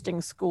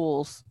interesting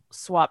schools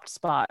swapped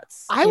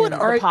spots? I would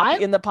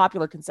argue in the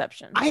popular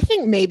conception. I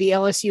think maybe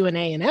LSU and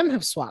A&M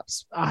have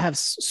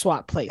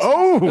swapped places.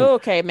 Oh,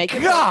 okay. Make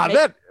your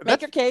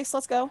case.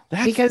 Let's go.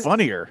 That's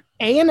funnier.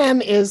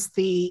 A&M is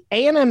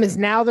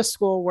now the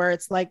school where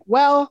it's like,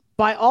 well,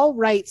 by all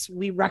rights,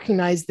 we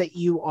recognize that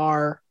you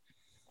are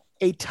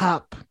a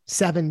top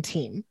 7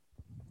 team,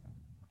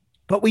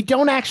 but we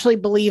don't actually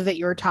believe that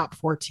you're a top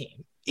 4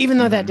 team, even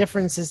though that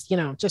difference is,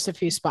 just a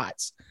few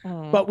spots.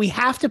 But we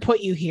have to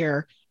put you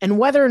here, and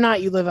whether or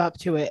not you live up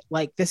to it,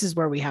 like, this is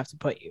where we have to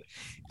put you.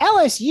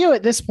 LSU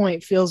at this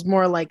point feels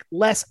more like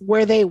less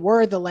where they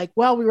were,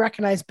 we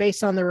recognize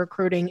based on the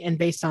recruiting and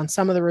based on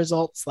some of the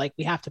results, like,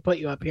 we have to put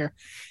you up here.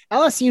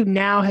 LSU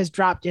now has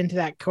dropped into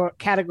that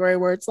category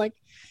where it's like,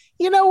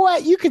 you know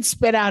what, you could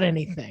spit out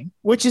anything,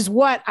 which is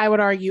what I would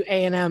argue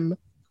A&M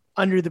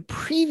under the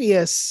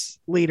previous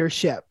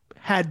leadership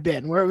had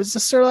been, where it was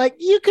just sort of like,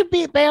 you could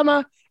beat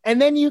Bama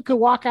and then you could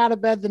walk out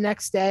of bed the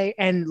next day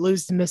and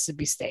lose to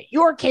Mississippi State.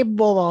 You're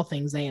capable of all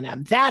things,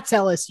 A&M. That's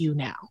LSU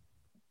now.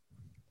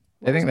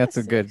 I think that's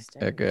a good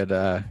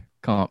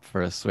comp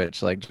for a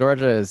switch. Like,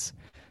 Georgia is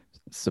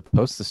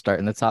supposed to start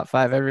in the top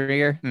 5 every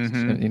year.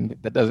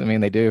 That doesn't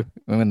mean they do.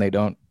 When they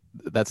don't,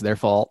 that's their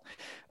fault.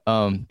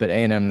 But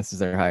A&M, this is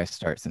their highest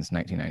start since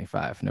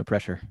 1995. No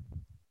pressure.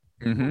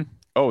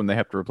 Oh, and they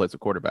have to replace a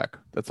quarterback.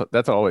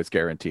 That's always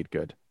guaranteed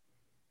good.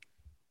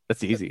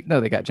 That's easy. No,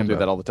 they got Jimbo. Do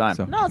that all the time.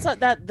 So. No, it's not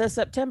that. The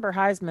September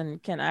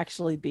Heisman can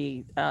actually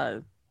be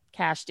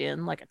cashed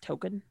in like a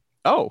token.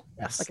 Oh,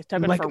 yes, like a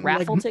token for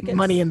raffle tickets.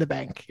 Money in the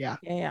bank. Yeah.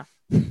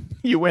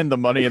 You win the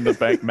Money in the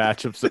Bank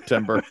match of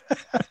September.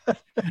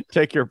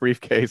 Take your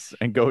briefcase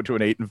and go to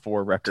an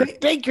 8-4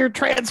 record. Take your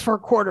transfer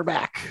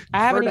quarterback. I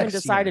haven't even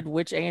decided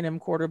which A&M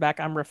quarterback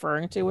I'm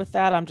referring to with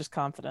that. I'm just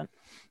confident.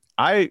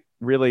 I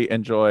really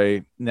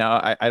enjoy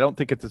now. I don't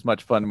think it's as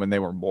much fun when they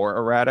were more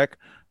erratic,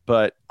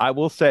 but I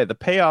will say the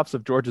payoffs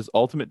of Georgia's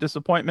ultimate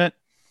disappointment.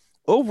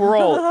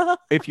 Overall,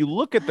 if you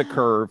look at the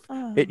curve,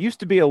 it used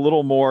to be a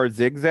little more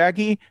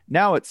zigzaggy.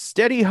 Now it's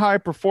steady high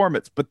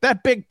performance, but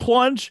that big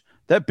plunge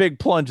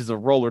is a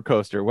roller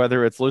coaster,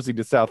 whether it's losing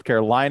to South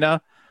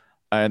Carolina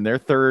and their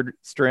 3rd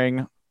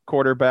string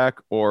quarterback,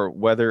 or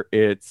whether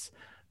it's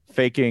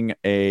faking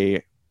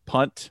a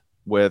punt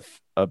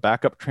with a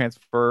backup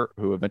transfer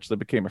who eventually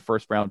became a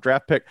 1st-round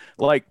draft pick.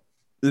 Like,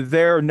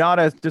 they're not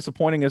as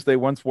disappointing as they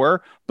once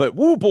were, but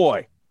woo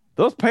boy,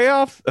 those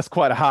payoffs, that's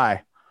quite a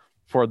high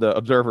for the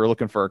observer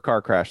looking for a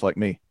car crash like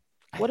me.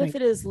 What if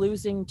it is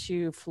losing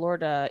to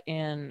Florida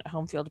in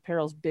Home Field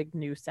Apparel's big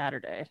new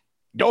Saturday?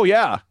 Oh,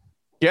 yeah.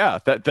 Yeah,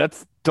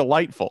 that's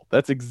delightful.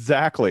 That's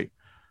exactly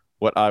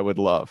what I would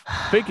love.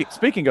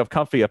 Speaking of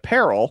comfy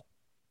apparel,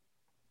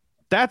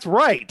 that's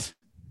right.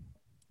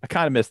 I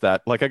kind of missed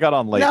that. Like, I got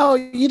on late. No,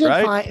 you did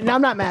fine. No,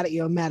 I'm not mad at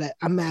you. I'm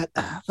mad.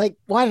 Like,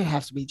 why did it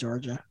have to be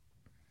Georgia?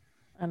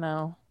 I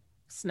know.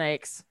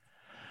 Snakes.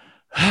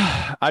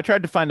 I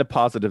tried to find the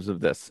positives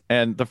of this,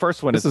 and the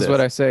first one is this. What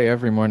I say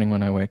every morning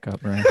when I wake up,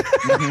 right?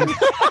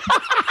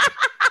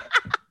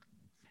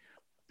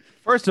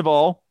 First of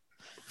all,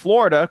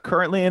 Florida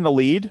currently in the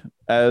lead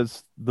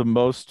as the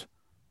most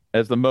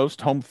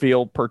home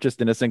field purchased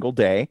in a single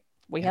day.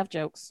 We have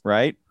jokes,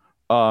 right?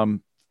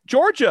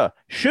 Georgia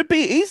should be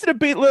easy to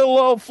beat little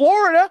old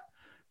Florida.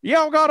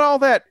 Y'all got all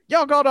that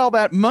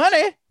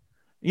money.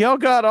 Y'all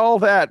got all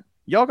that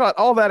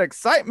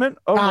excitement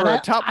over a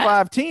top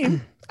 5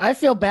 team. I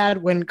feel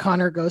bad when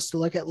Connor goes to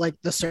look at like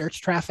the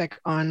search traffic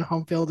on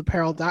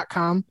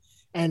homefieldapparel.com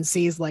and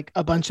sees like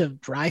a bunch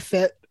of dry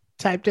fit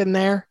typed in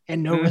there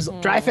and no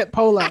result. Dry fit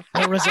polo,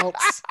 no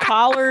results.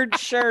 Collared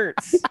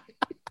shirts.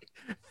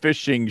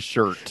 Fishing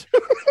shirt.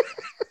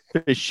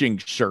 fishing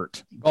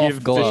shirt. Golf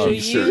Give gloves. Do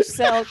fishing you shirt.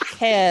 sell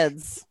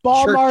Keds?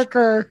 Ball Church-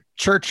 marker.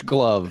 Church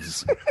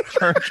gloves.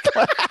 Church.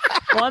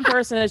 One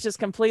person has just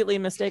completely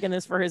mistaken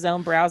this for his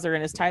own browser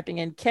and is typing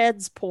in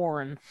Keds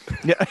porn.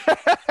 Yeah.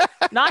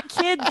 Not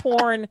kid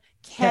porn,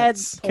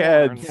 Keds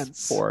porn. Keds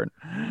Keds. porn.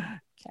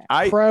 Okay.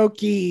 I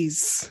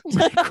Croakies.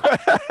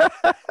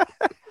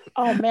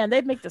 Oh man,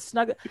 they'd make the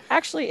snug.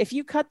 Actually, if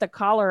you cut the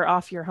collar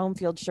off your home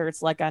field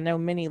shirts, like I know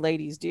many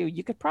ladies do,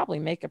 you could probably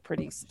make a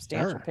pretty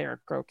substantial Sure. pair of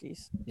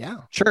croquis. Yeah.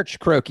 Church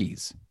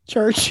croquis.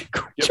 Church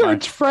mine.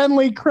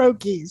 friendly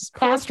croakies.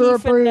 Pastor Croquis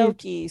approved.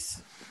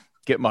 finokis.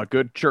 get my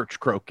good church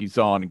croquis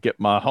on and get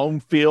my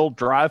home field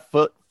dry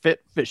foot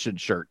fit fishing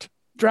shirt.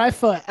 Dry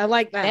foot. I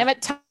like that. Damn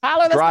it, Tyler,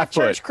 that's Dry not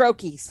church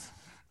croquis.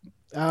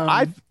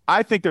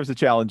 I think there's a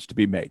challenge to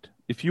be made.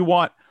 If you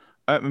want,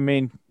 I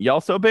mean, y'all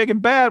so big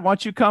and bad. Why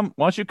don't you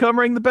come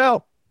ring the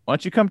bell? Why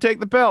don't you come take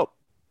the belt?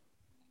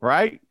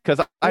 Right?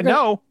 Because I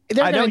know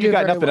they're you gonna do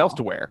got very nothing else well.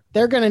 to wear.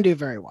 They're going to do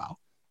very well.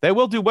 They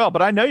will do well,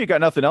 but I know you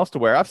got nothing else to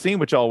wear. I've seen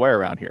what y'all wear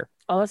around here.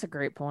 Oh, that's a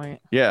great point.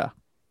 Yeah.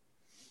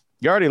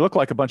 You already look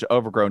like a bunch of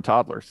overgrown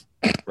toddlers,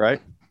 right?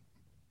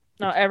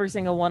 No, every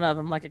single one of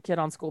them, like a kid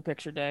on school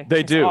picture day.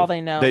 They That's do. all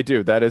they know. They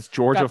do. That is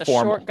Georgia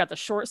formal. Got the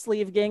short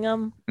sleeve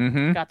gingham.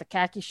 Mm-hmm. Got the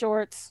khaki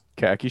shorts.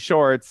 Khaki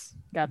shorts.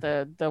 Got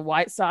the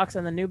White Sox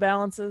and the New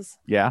Balances.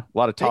 Yeah, a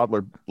lot of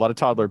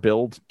toddler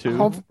build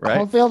too, right?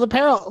 Home field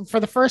apparel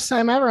for the first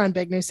time ever on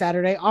Big News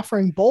Saturday,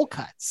 offering bowl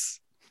cuts.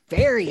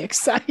 Very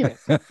excited.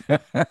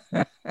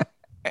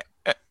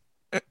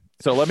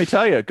 So let me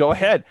tell you, go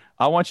ahead.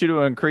 I want you to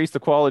increase the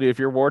quality of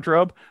your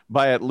wardrobe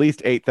by at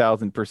least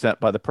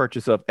 8,000% by the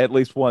purchase of at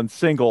least one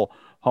single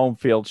home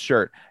field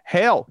shirt.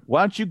 Hell,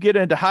 why don't you get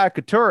into high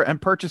couture and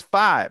purchase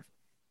 5?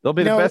 They'll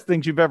be the best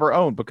things you've ever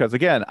owned because,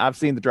 again, I've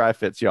seen the dry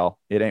fits, y'all.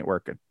 It ain't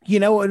working. You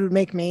know what would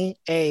make me,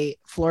 a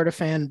Florida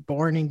fan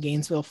born in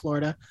Gainesville,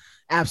 Florida,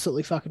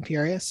 absolutely fucking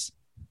furious?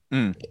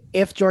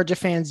 If Georgia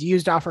fans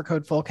used offer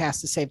code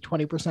FULLCAST to save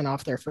 20%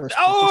 off their first.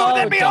 Oh,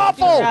 that'd be don't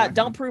awful. do that.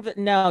 Don't prove it.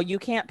 No, you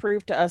can't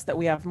prove to us that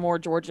we have more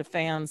Georgia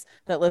fans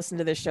that listen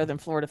to this show than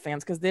Florida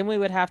fans, because then we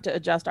would have to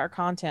adjust our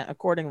content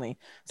accordingly.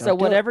 So Don't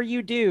do whatever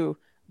you do,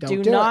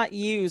 do not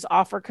use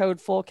offer code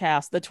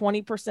FULLCAST. The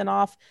 20%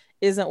 off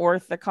isn't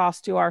worth the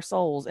cost to our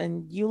souls.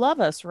 And you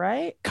love us,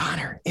 right?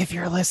 Connor, if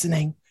you're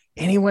listening,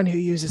 anyone who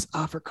uses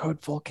offer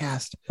code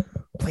FULLCAST,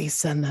 please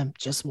send them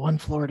just one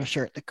Florida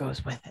shirt that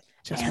goes with it.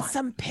 Just And one.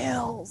 some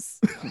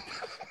pills.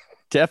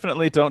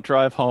 Definitely don't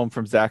drive home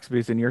from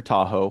Zaxby's in your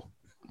Tahoe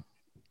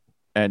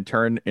and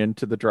turn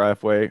into the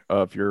driveway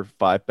of your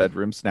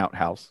 5-bedroom snout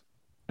house.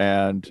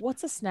 And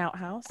What's a snout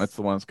house? that's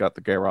the one that's got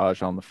the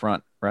garage on the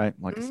front, right?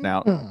 Like a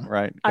snout,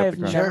 right? I Got have the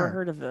garage. never Sure.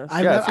 heard of this.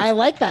 I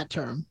like that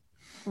term.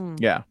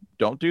 Yeah,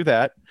 don't do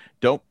that.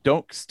 Don't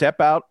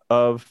step out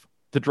of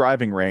the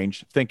driving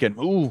range thinking,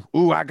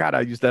 ooh, I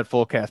gotta use that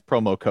FULLCAST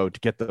promo code to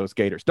get those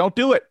gators. Don't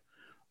do it.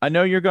 I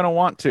know you're gonna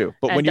want to,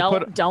 but and when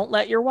you don't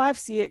let your wife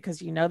see it,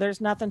 because you know there's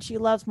nothing she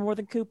loves more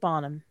than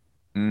couponing.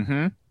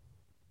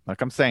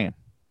 like I'm saying,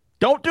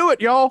 don't do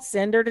it, y'all.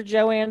 Send her to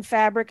Joanne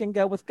Fabric and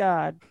go with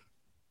God.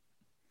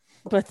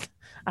 But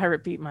I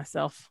repeat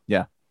myself.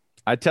 Yeah,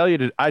 I tell you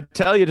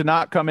to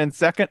not come in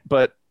second,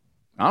 but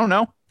I don't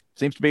know.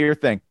 Seems to be your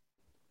thing.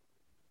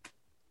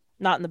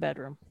 Not in the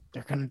bedroom.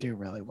 They're going to do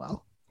really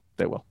well.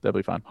 They will. They'll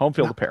be fine. Home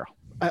field No. apparel.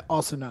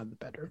 Also not in the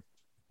bedroom.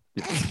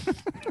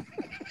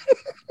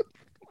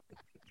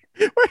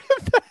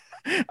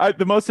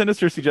 The most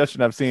sinister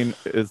suggestion I've seen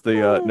is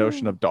the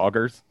notion of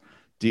doggers,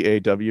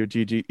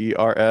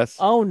 DAWGGERS.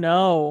 Oh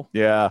no.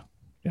 Yeah.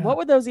 What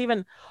would those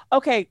even?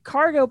 Okay,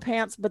 cargo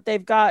pants, but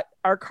they've got,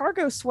 are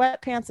cargo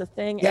sweatpants a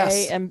thing?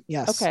 Yes. A and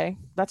Yes. Okay,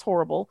 that's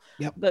horrible.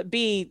 Yep. But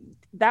B,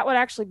 that would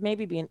actually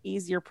maybe be an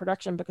easier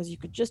production because you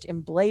could just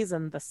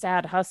emblazon the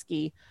sad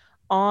husky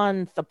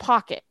on the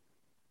pocket.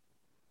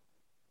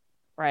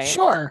 Right.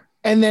 Sure.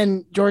 And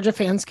then Georgia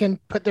fans can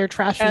put their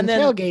trash from And the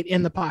then- tailgate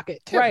in the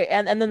pocket too. Right.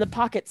 And then the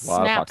pocket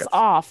Lot of snaps pockets.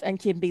 off and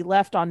can be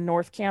left on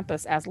North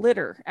Campus as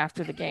litter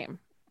after the game.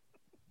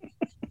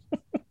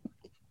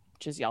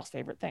 Which is y'all's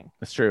favorite thing.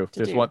 It's true.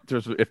 To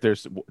do. If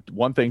there's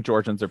one thing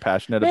Georgians are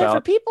passionate Man, for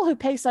about, people who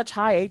pay such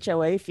high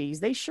HOA fees,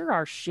 they sure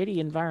are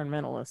shitty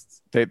environmentalists.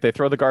 they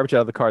throw the garbage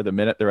out of the car the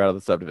minute they're out of the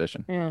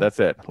subdivision. Yeah.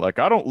 That's it. Like,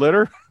 I don't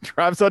litter,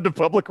 drives onto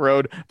public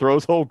road,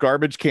 throws whole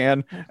garbage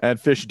can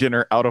and fish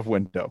dinner out of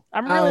window.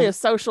 I'm really a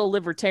social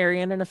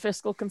libertarian and a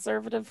fiscal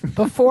conservative.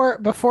 Before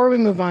we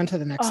move on to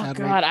the next Oh ad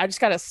read, God, I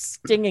just got a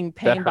stinging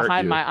pain hurt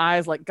behind you. my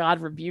eyes, like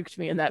God rebuked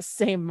me in that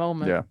same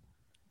moment. Yeah.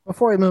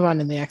 before we move on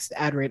to the next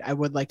ad read, I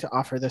would like to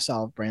offer this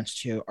olive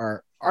branch to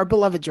our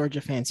beloved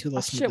Georgia fans who Oh,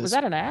 listen shit, to was this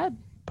that an ad?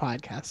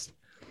 podcast.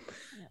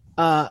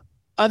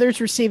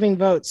 Others receiving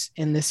votes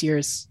in this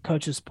year's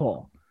coaches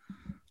poll: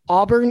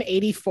 Auburn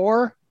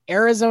 84,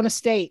 Arizona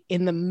State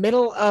in the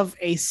middle of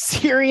a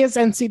serious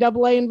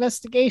NCAA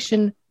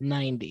investigation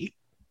 90.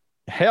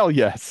 Hell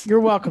yes. You're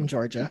welcome,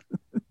 Georgia.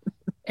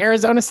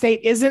 Arizona State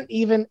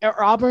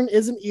Auburn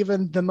isn't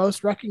even the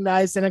most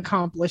recognized and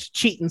accomplished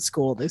cheating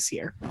school this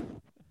year.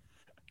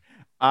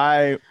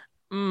 I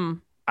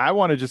I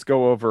want to just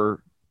go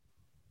over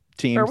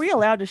teams. Are we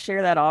allowed to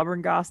share that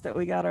Auburn goss that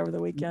we got over the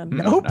weekend?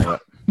 Nope. Not yet.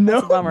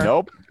 That's a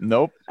bummer.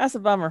 Nope. That's a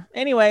bummer.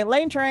 Anyway,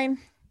 Lane Train.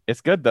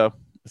 It's good though.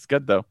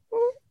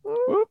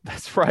 Whoop,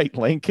 that's right.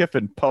 Lane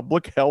Kiffin,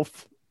 public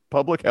health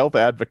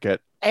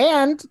advocate.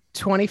 And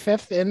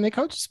 25th in the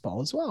coaches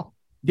poll as well.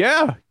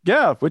 Yeah,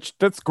 which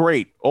that's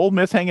great. Ole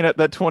Miss hanging at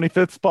that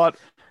 25th spot.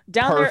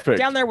 Perfect.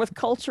 Down there with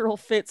cultural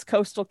fits,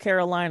 Coastal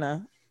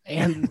Carolina,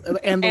 And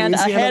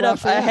ahead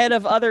of Lafayette.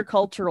 other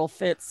cultural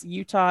fits,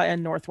 Utah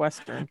and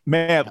Northwestern.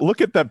 Man,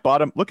 look at that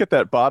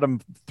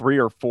bottom 3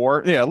 or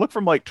 4. Yeah, look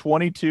from like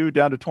 22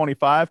 down to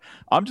 25.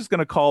 I'm just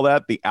gonna call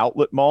that the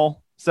outlet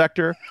mall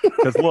sector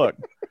because look,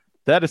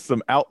 that is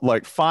some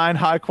fine,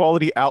 high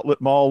quality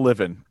outlet mall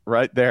living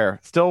right there.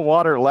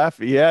 Stillwater,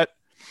 Lafayette,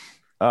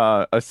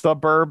 a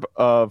suburb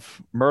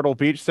of Myrtle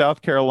Beach,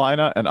 South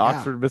Carolina, and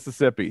Oxford,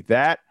 Mississippi.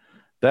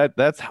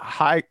 That's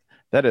high.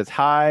 That is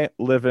high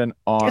living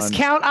on.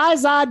 Discount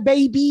Izod,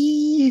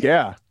 baby.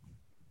 Yeah.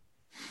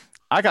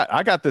 I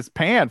got this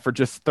pan for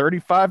just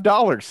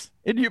 $35.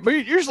 It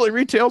usually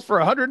retails for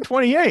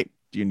 $128.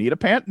 Do you need a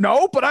pan?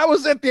 No, but I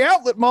was at the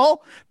outlet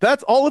mall.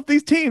 That's all of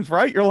these teams,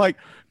 right? You're like,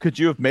 could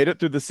you have made it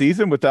through the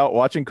season without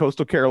watching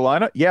Coastal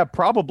Carolina? Yeah,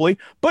 probably.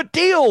 But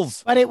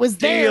deals. But it was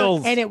there,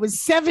 Deals. and it was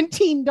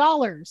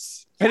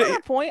 $17.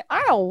 Counterpoint,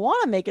 I don't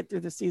want to make it through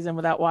the season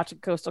without watching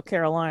Coastal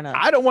Carolina.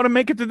 I don't want to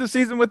make it through the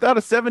season without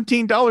a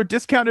 $17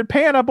 discounted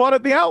pan I bought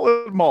at the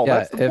outlet mall. Yeah,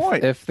 That's the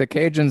point. if the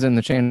Cajuns and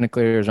the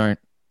Chanticleers aren't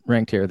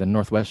ranked here, then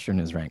Northwestern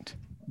is ranked.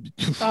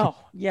 Oh,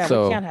 yeah,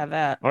 So- we can't have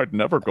that. I'd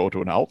never go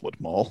to an outlet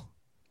mall.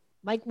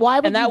 Like, why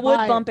would And that you would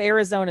buy- bump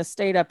Arizona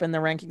State up in the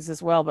rankings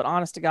as well. But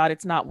honest to God,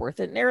 it's not worth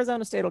it. And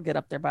Arizona State will get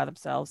up there by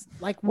themselves.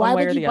 Like, one why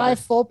way or would the you buy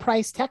other. full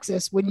price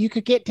Texas when you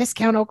could get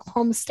discount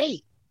Oklahoma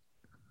State?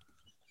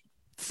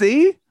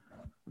 See?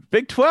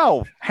 Big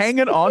 12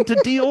 hanging on to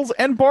deals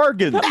and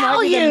bargains. That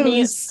might be the Values.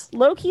 meanest,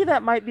 low-key,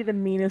 that might be the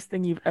meanest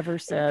thing you've ever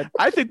said.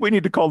 I think we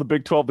need to call the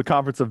Big 12 the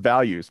Conference of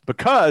Values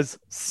because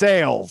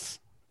sales.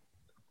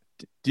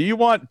 Do you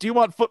want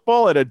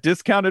football at a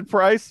discounted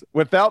price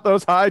without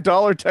those high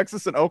dollar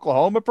Texas and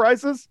Oklahoma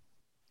prices?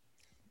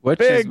 Which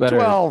is Big better,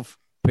 12.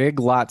 Big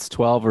Lots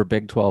 12 or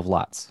Big 12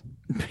 Lots?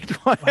 Big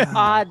 12.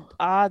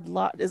 Odd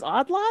lot is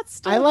odd lots.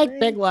 Still I a like thing?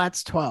 Big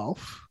Lots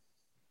 12.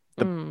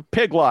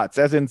 Pig lots,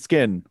 as in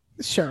skin.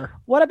 Sure.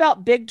 What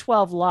about Big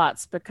 12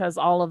 lots because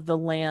all of the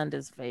land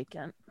is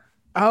vacant?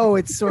 Oh,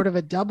 it's sort of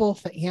a double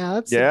thing. Yeah,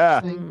 that's Yeah.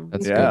 interesting.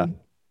 That's Yeah.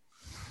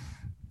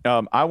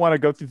 good. I want to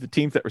go through the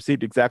teams that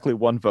received exactly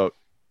one vote.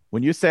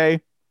 When you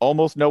say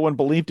almost no one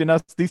believed in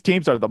us, these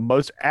teams are the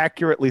most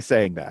accurately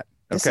saying that.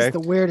 This Okay. is the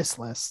weirdest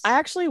list. I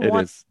actually It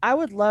want. is. I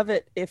would love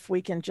it if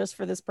we can just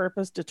for this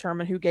purpose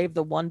determine who gave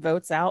the one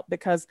votes out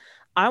because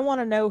I want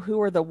to know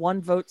who are the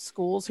one vote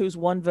schools whose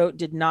one vote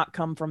did not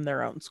come from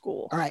their own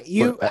school. All right,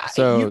 you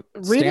So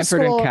read a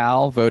Stanford school- and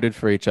Cal voted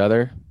for each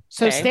other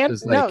So Okay.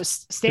 It's like to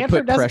Stanford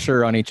put doesn't.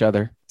 pressure on each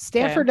other.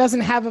 Stanford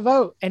doesn't have a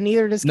vote, and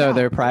neither does No, Cal.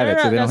 they're private,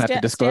 so they don't have to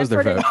Stan- disclose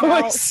their Stanford vote. and Oh,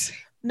 Cal- it's-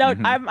 No,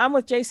 Mhm. I'm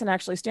with Jason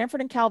actually. Stanford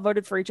and Cal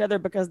voted for each other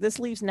because this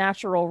leaves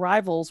natural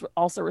rivals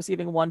also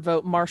receiving one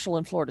vote: Marshall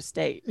and Florida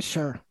State.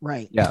 Sure,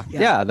 right. Yeah,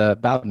 the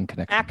Bowden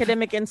connection.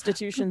 Academic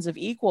institutions of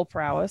equal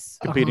prowess.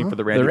 Competing Uh-huh. for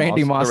the Randy,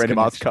 Randy Moss, Moss the Randy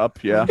Moss connection.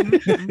 Cup. Yeah.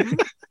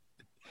 Mhm.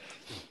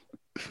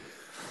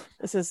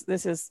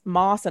 This is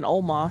Moss and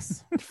Ole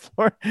Moss.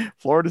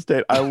 Florida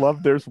State. I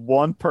love there's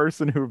one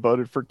person who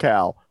voted for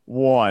Cal.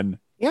 One.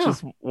 Yeah.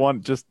 Just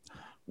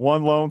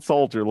one lone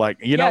soldier. Like,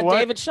 you know what?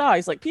 David Shaw.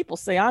 He's like, people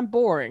say I'm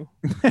boring.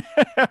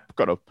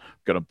 gonna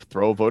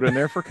throw a vote in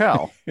there for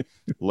Cal.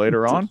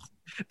 Later on.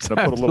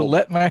 Gonna Time put a to little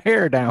let my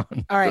hair down.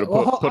 All right. gonna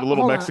Well, put a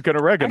little hold on. Mexican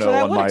oregano Actually,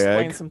 that on would my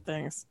explain egg. some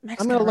things.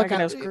 Mexican gonna look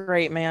oregano's up-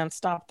 great, man.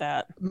 Stop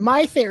that.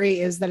 My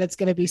theory is that it's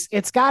got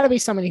to be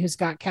somebody who's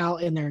got Cal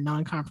in their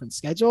non-conference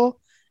schedule,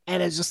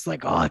 and it's just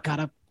like, oh,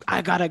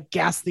 I gotta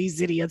gas these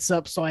idiots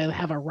up so I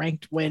have a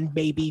ranked win,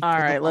 baby. All for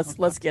the right, love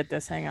let's of get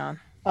this. Hang on.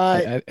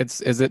 God.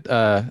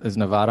 Is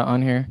Nevada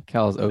on here?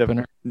 Cal's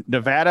opener?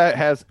 Nevada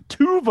has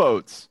 2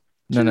 votes.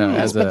 No,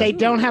 Yes, as but a they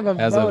don't have a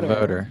as voter. a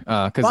voter.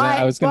 Because But-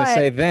 I was going to but-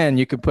 say then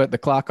you could put the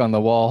clock on the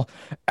wall.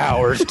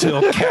 Hours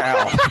till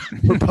Cal.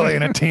 We're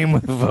playing a team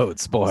with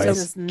votes, boys. This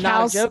is not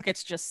Cal's- a joke.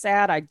 It's just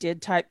sad. I did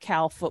type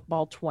Cal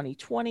Football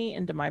 2020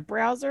 into my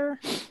browser.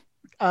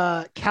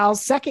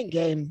 Cal's second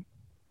game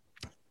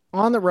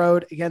on the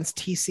road against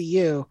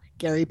TCU,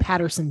 Gary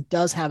Patterson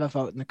does have a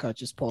vote in the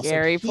coaches poll. so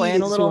Gary he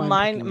playing a is little who I'm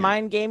mind picking out.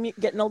 mind game,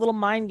 getting a little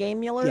mind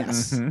game-ular.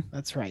 Yes, Mhm.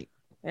 that's right.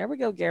 There we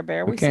go, Gare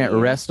Bear. we see can't you.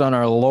 rest on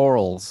our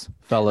laurels,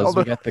 fellas.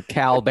 Although- We got the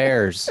Cal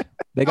Bears.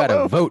 They got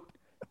to Although- vote.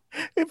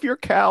 If you're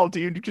Cal, do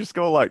you just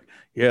go like,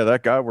 yeah,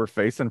 that guy we're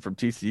facing from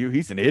TCU,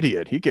 he's an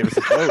idiot. He gave us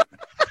a vote.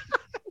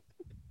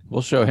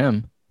 We'll show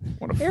him.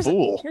 What a Here's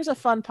fool. here's a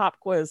fun pop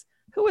quiz.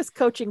 Who is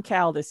coaching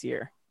Cal this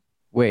year?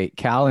 Wait,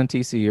 Cal and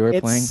TCU are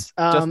playing? It's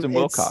Justin it's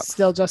Wilcox.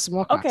 Still Justin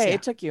Wilcox. Okay, yeah.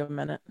 it took you a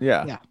minute.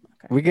 Yeah. Yeah.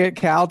 We get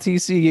Cal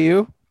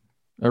TCU?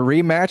 A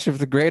rematch of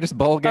the greatest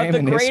bowl game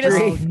in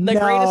history. The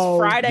greatest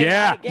Friday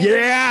night game.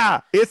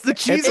 Yeah. It's the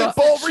Cheez-It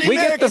Bowl remix. We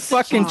get the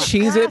fucking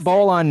Cheez-It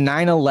Bowl on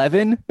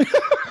 9/11.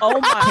 Oh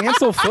my!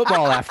 Cancel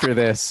football after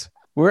this.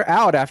 We're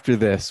out after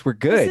this. We're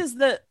good. This is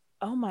the.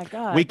 Oh my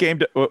god. We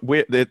gamed.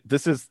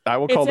 This is. I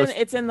will call this.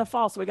 It's in the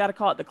fall, so we got to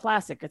call it the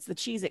classic. It's the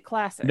Cheez-It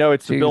Classic. No,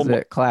 it's the Bill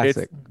Cheez-It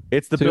classic.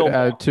 It's the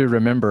Bill to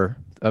remember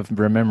of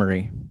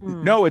memory.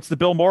 No, it's the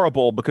Bill Mora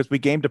Bowl because we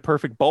gamed a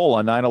perfect bowl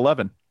on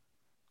 9/11.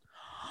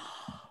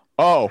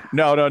 Oh,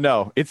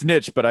 no. It's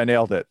niche, but I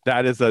nailed it.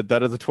 That is a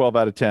 12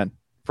 out of 10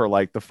 for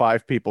like the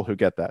 5 people who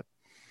get that.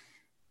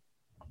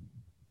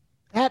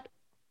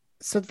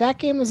 So that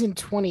game was in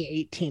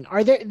 2018.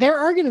 There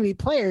are going to be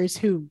players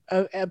who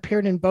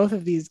appeared in both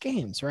of these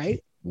games,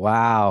 right?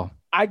 Wow.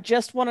 I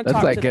just want to That's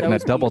talk like to getting a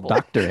those double people.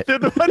 doctorate.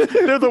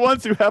 They're the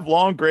ones who have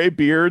long gray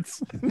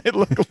beards. They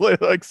look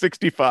like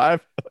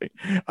 65.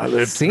 I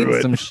lived Seen through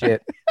it. some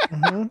shit.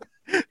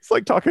 It's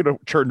like talking to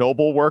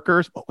Chernobyl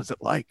workers. What was it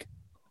like?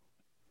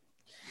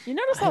 You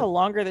notice how the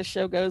longer this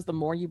show goes, the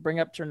more you bring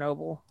up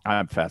Chernobyl.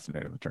 I'm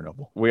fascinated with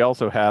Chernobyl. We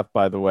also have,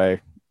 by the way,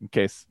 in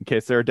case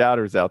there are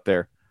doubters out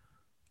there,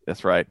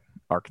 that's right.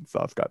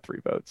 Arkansas's got 3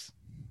 votes.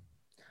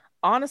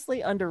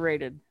 Honestly,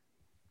 underrated.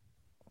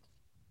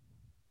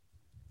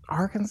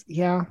 Arkansas,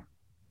 yeah.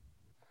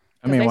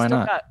 I mean, They why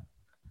still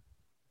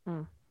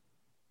not?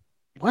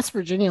 West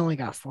Virginia only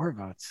got 4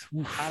 votes.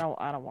 Oof. I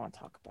don't want to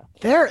talk about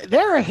that.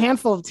 There are a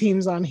handful of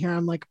teams on here.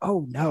 I'm like,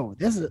 oh no,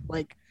 this is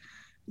like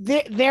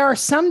there are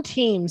some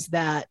teams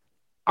that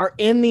are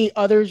in the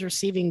others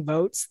receiving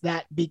votes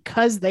that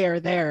because they are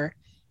there,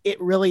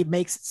 it really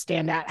makes it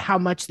stand out how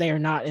much they are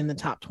not in the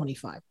top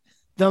 25.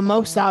 The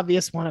most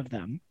obvious one of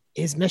them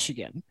is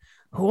Michigan,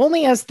 who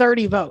only has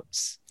 30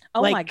 votes.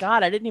 Oh my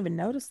God, I didn't even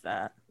notice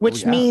that.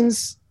 Which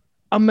means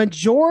a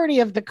majority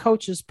of the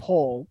coaches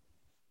poll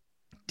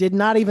did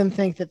not even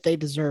think that they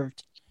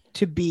deserved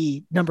to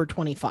be number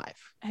 25.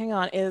 Hang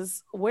on,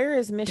 where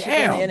is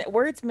Michigan?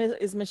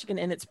 Is Michigan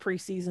in its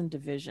preseason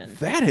division?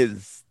 That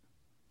is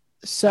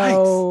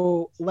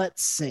so. Nice.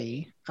 Let's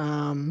see.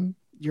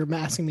 You're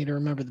asking me to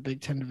remember the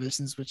Big Ten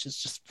divisions, which is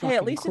just fucking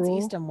at least cruel.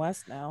 It's East and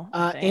West now.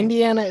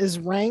 Indiana is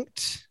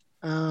ranked.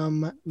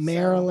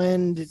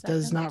 Maryland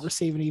does not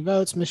receive any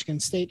votes. Michigan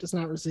State does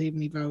not receive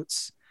any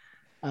votes.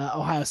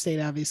 Ohio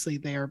State, obviously,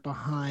 they are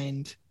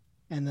behind.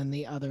 And then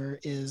the other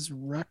is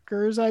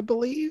Rutgers, I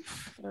believe.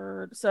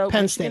 Third. So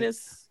Penn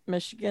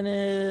Michigan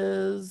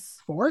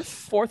is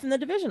fourth in the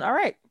division. All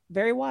right.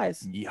 Very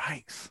wise.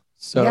 Yikes.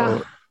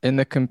 So in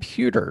the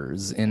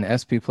computers, in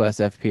SP plus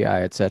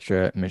FPI,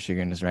 etc.,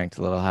 Michigan is ranked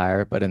a little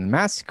higher. But in the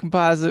mass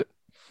composite,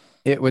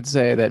 it would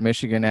say that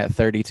Michigan at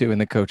 32 in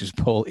the coaches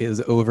poll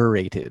is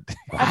overrated.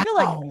 I feel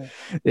like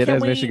it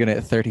has Michigan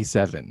at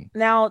 37.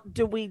 Now,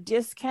 do we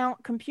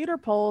discount computer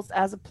polls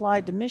as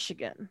applied to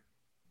Michigan?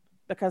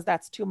 Because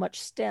that's too much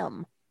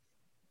STEM.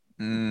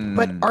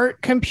 But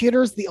aren't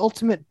computers the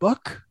ultimate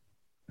book?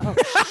 Oh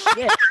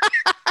shit.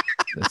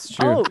 That's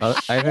true.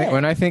 I think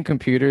when I think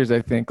computers,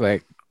 I think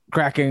like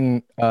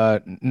cracking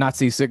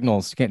Nazi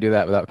signals. You can't do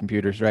that without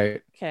computers,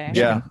 right? Okay.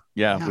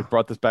 Yeah. We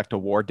brought this back to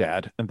War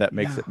Dad, and that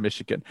makes it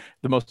Michigan.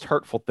 The most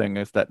hurtful thing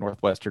is that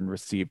Northwestern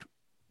received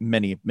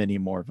many, many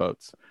more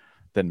votes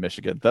than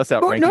Michigan. Thus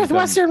outranking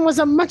Northwestern was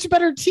a much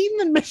better team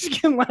than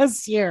Michigan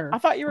last year. I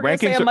thought you were going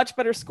to say a much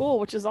better school,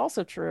 which is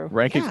also true.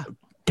 Rankings.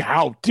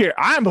 How dare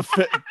I'm a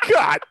fit.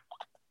 God.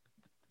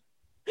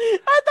 I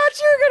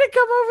thought you were going to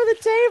come over the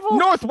table.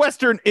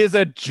 Northwestern is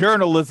a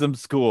journalism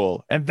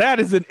school, and that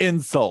is an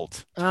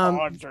insult.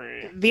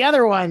 The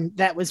other one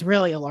that was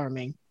really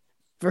alarming,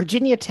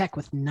 Virginia Tech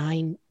with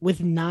 9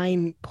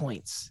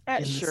 points.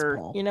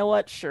 Sure. You know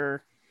what?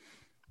 Sure.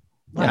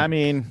 I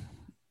mean,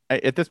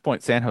 at this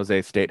point, San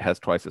Jose State has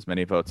twice as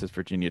many votes as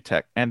Virginia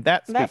Tech, and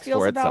that speaks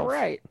feels for about itself.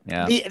 Right.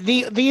 Yeah.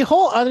 The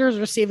whole others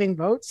receiving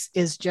votes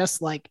is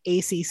just like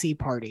ACC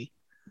party.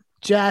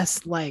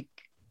 Just like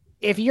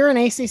if you're an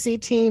ACC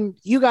team,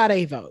 you got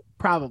a vote,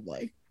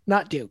 probably.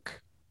 Not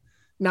Duke,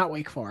 not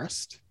Wake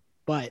Forest,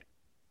 but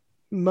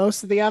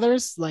most of the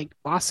others, like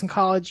Boston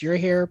College, you're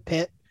here,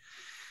 Pitt,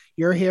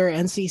 you're here,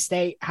 NC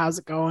State, how's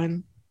it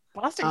going?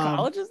 Boston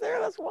College is there?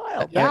 That's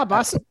wild. Yeah,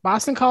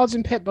 Boston College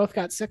and Pitt both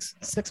got six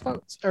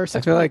votes. Or 6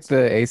 I feel votes. like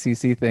the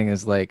ACC thing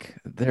is like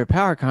their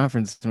power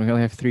conference, and we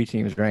only have 3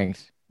 teams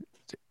ranked.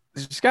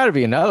 There's just got to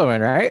be another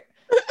one, right?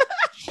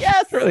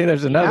 Yes. Surely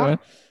there's another one.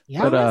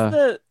 Yeah.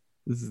 But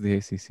this is the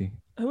ACC.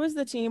 Who is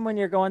the team when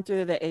you're going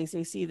through the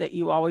ACC that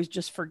you always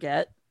just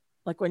forget?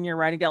 Like when you're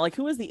writing down, like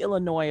who is the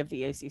Illinois of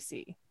the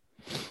ACC?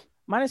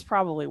 Mine is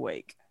probably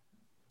Wake.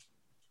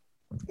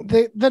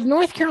 The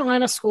North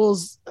Carolina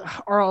schools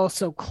are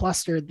also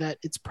clustered that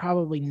it's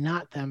probably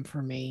not them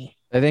for me.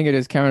 I think it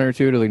is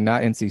counterintuitively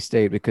not NC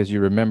State because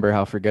you remember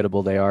how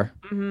forgettable they are.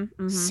 Mm-hmm,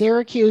 mm-hmm.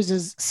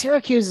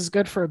 Syracuse is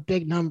good for a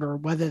big number,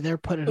 whether they're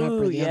putting up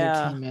or the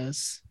other team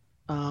is.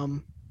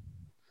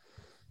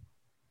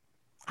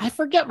 I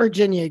forget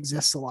Virginia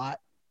exists a lot.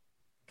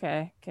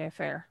 Okay,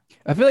 fair.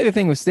 I feel like the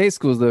thing with state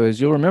schools though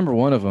is you'll remember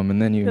one of them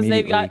and then you because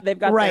immediately they've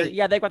got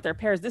right. they've got their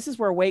pairs. This is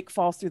where Wake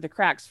falls through the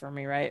cracks for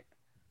me, right?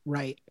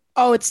 Right.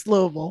 Oh, it's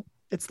Louisville.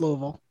 It's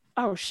Louisville.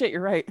 Oh shit,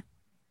 you're right.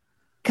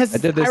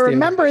 Because I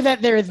remember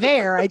that they're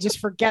there. I just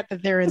forget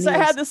that they're in. Because I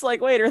had this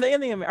like, wait, aren't they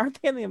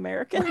in the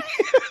American?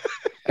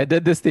 I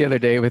did this the other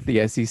day with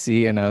the SEC,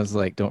 and I was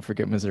like, "Don't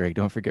forget Missouri.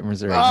 Don't forget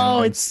Missouri."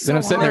 Oh, it's so then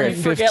I'm sitting there hard. at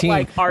Forget, 15.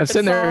 like, I'm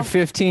sitting there at Arkansas.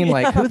 15,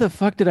 like, who the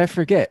fuck did I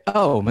forget?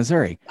 Oh,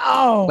 Missouri.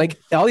 Oh, Like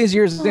all these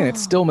years in,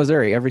 it's still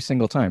Missouri every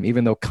single time,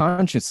 even though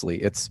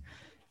consciously it's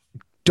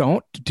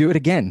don't do it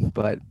again.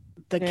 But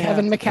the Yeah.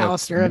 Kevin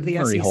McAllister of the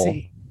Memory SEC.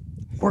 hole.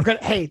 We're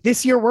gonna. Hey,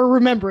 this year we're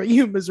remembering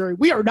you, Missouri.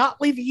 We are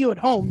not leaving you at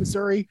home,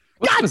 Missouri.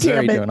 what's God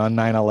Missouri damn it! doing on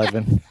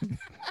 9/11?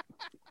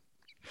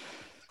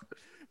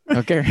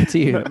 I'll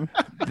guarantee you.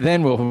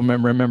 Then we'll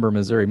remember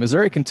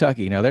Missouri,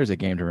 Kentucky. Now there's a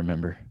game to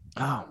remember.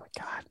 Oh my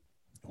God.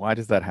 Why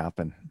does that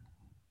happen?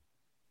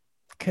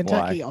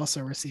 Kentucky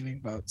also receiving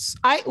votes.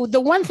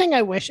 The one thing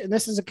I wish, and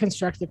this is a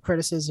constructive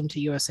criticism to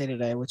USA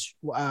Today, which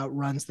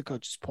runs the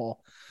coaches poll,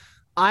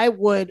 I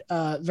would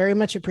very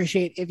much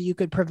appreciate if you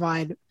could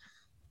provide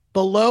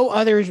below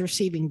others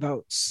receiving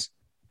votes,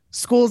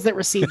 schools that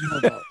receive no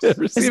votes. Just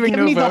Receiving give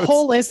no me the votes.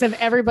 whole list of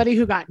everybody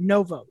who got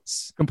no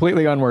votes.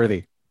 Completely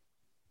unworthy.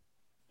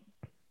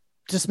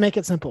 Just make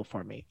it simple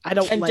for me. I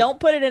don't. And like, don't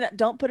put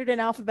it in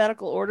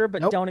alphabetical order,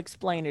 but Nope. don't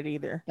explain it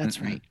either. That's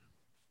Mm-mm. right.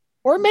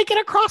 Or make it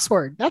a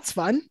crossword. That's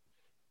fun.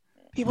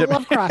 People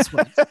love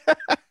crosswords.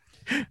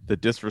 The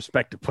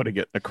disrespect of putting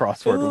it in a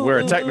crossword when Ooh, we're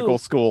a ooh, technical ooh.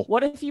 school.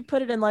 What if you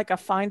put it in like a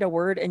find a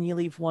word and you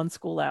leave one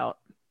school out?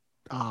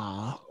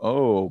 Ah,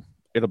 Oh,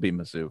 it'll be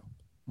Mizzou.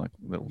 Like,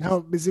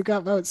 no, Mizzou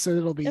got votes, so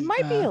it'll be. It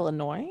might be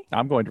Illinois.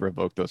 I'm going to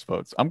revoke those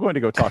votes. I'm going to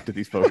go talk to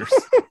these voters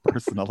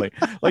personally.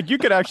 Like, you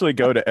could actually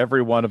go to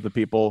every one of the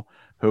people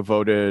who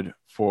voted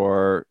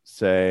for,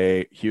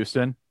 say,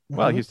 Houston.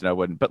 Well, Mhm. Houston, I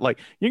wouldn't, but like,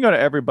 you can go to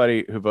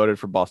everybody who voted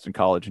for Boston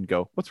College and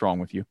go, "What's wrong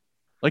with you?"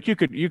 Like, you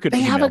could.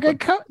 They have email a good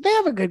them. coach. They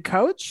have a good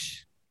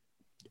coach.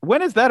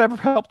 When has that ever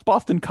helped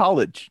Boston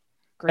College?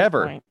 Great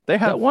Ever? point. They That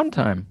have one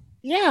time.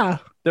 Yeah.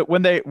 that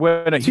when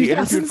he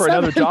interviewed for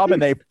another 2007. job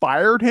and they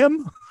fired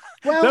him.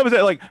 Well, That was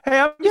it. Like, hey,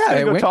 I'm just Yeah,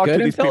 gonna it go went talk to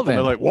good these until people. And they're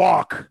then. like,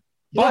 walk.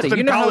 Buddy, Boston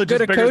you know how College good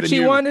is a bigger coach than he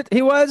you. wanted?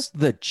 He was?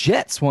 The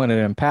Jets wanted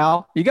him,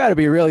 pal. You got to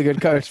be a really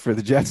good coach for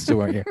the Jets to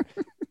want you.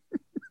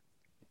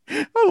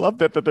 I love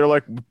that they're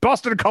like,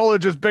 Boston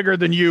College is bigger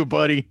than you,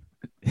 buddy.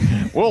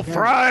 We'll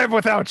thrive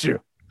without you.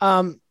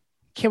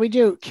 can we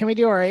do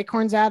our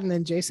Acorns ad, and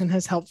then Jason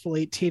has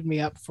helpfully teed me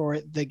up for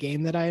the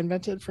game that I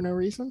invented for no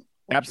reason. Would you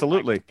like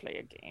Absolutely. to play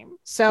a game.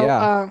 So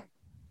Yeah.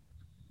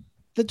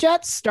 the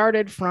Jets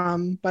started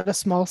from but a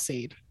small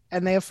seed,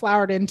 and they have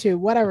flowered into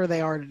whatever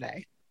they are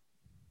today.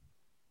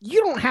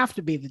 You don't have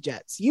to be the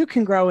Jets. You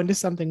can grow into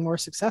something more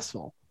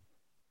successful.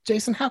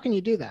 Jason, how can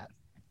you do that?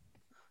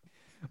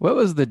 What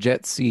was the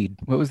Jet seed?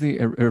 What was the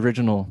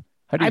original?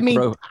 How do you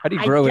grow? How do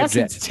you grow I a guess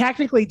jet? it's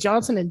technically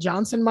Johnson and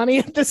Johnson money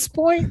at this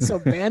point. So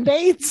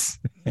Band-Aids.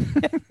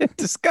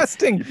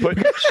 Disgusting. You put,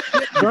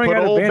 Growing put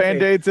out of old Band-Aids.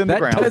 Band-Aids in the That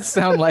ground. does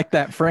sound like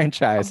that A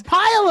franchise.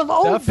 pile of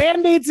old Stuff.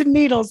 Band-Aids and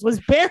needles was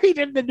buried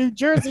in the New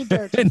Jersey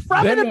dirt. And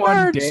From it then one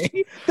emerged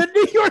day, the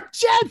New York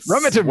Jets.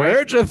 from it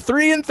emerged a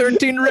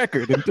 3-13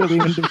 record until the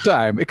end of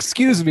time.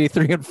 Excuse me,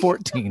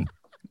 3-14.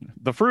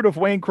 The fruit of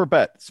Wayne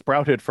Corbett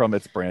sprouted from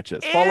its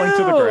branches, falling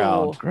to the Ew.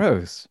 ground.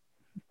 Gross.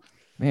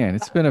 Man,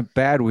 it's been a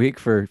bad week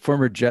for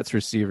former Jets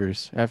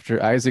receivers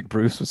after Isaac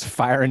Bruce was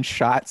firing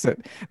shots at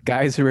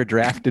guys who were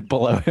drafted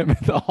below him in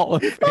the Hall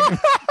of Fame.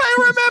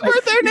 I remember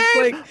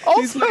their name.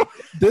 He's like,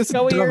 this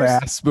Go Ears.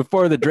 dumbass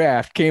before the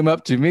draft came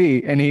up to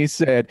me and he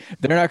said,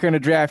 they're not going to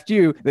draft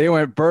you. They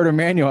went Bert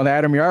Emanuel and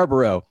Adam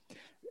Yarborough.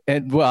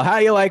 And well, how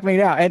do you like me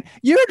now? And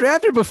you were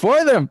drafted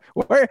before them.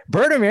 Where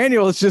Bert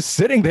Emanuel is just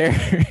sitting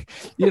there,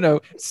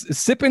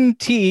 sipping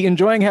tea,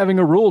 enjoying having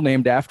a rule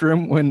named after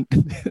him. When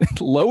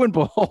lo and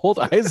behold,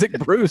 Isaac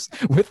Bruce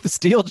with the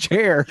steel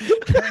chair,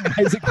 during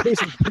Isaac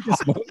Bruce's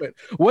biggest moment.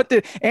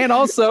 And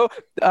also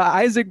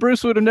Isaac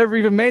Bruce would have never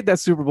even made that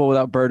Super Bowl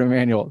without Bert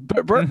Emanuel.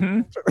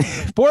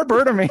 Poor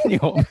Bert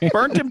Emanuel. man.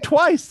 Burnt him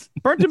twice.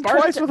 Burnt him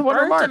twice with one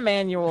Burnt remark.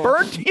 Emmanuel.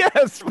 Burnt,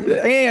 yes.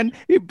 And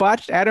he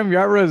botched Adam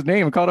Yarborough's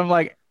name and called him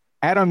like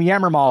Adam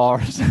Yammermal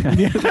or something.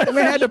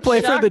 We had to play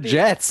for the Shocked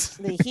Jets.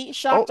 The heat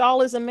shocked all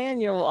his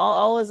Emmanuel,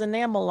 all his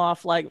enamel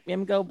off like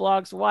Imgo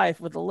Blog's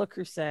wife with the look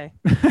who say.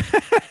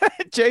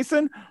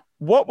 Jason,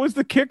 what was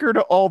the kicker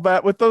to all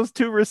that with those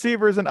two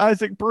receivers and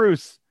Isaac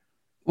Bruce?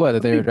 What,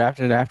 that they were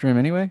drafted after him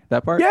anyway?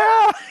 That part?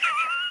 Yeah.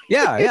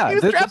 Yeah. He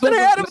was drafted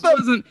ahead of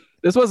them.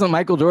 This wasn't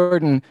Michael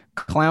Jordan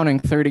clowning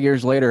 30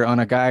 years later on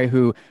a guy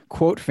who,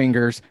 quote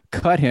fingers,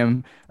 cut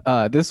him.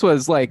 This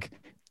was like,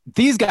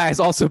 these guys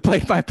also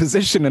played my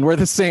position and were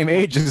the same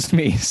age as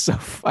me. So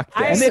fuck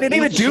that. And they didn't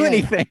even do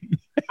anything.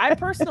 I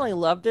personally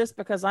love this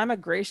because I'm a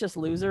gracious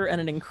loser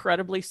and an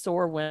incredibly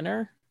sore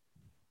winner.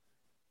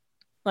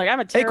 Like I'm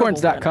a terrible winner.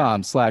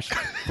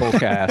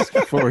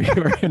 Acorns.com/fullcast for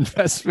your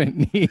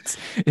investment needs.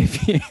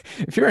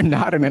 If you're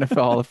not an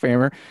NFL Hall of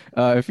Famer,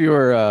 if you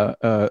are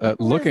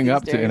looking these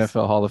up to days?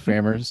 NFL Hall of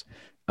Famers,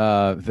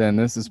 then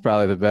this is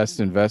probably the best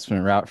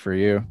investment route for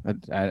you.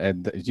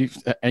 And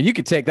you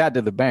could take that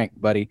to the bank,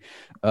 buddy.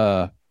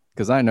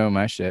 because I know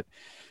my shit.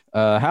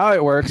 How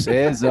it works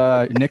is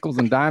nickels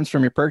and dimes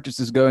from your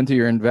purchases go into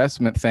your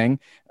investment thing,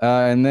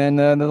 and then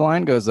the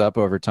line goes up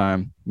over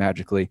time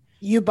magically.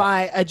 You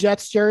buy a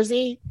Jets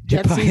jersey,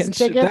 Jets season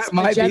tickets,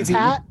 a Jets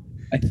hat.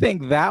 I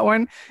think that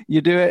one,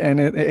 you do it, and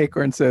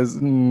Acorn says,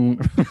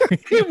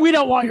 "We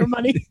don't want your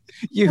money.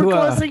 We're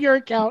closing your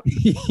account.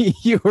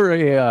 You're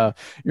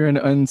an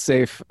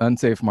unsafe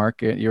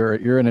market.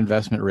 You're an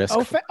investment risk."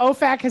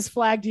 OFAC has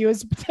flagged you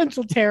as a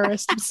potential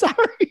terrorist. I'm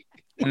sorry.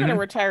 We're going to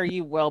retire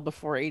you well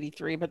before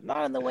 83, but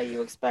not in the way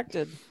you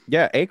expected.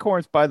 Yeah,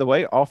 Acorns, by the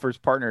way, offers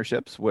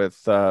partnerships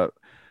with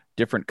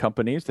different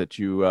companies that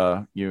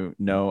you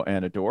know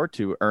and adore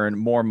to earn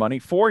more money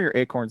for your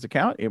Acorns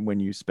account. And when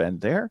you spend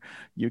there,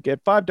 you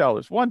get $5,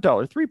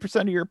 $1,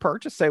 3% of your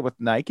purchase, say with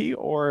Nike,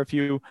 or if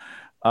you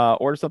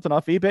order something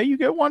off eBay, you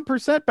get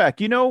 1%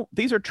 back. You know,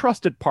 these are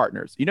trusted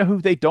partners. You know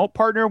who they don't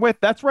partner with?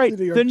 That's right,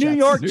 the New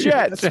York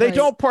Jets. They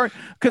don't partner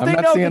because they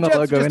know the Jets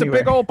are just a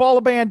big old ball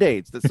of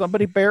Band-Aids that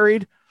somebody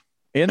buried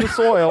in the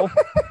soil.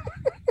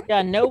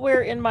 Yeah,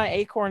 nowhere in my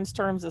Acorns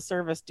terms of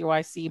service do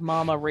I see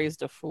Mama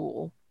raised a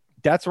fool.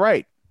 That's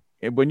right.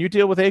 When you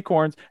deal with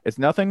Acorns, it's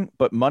nothing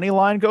but money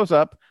line goes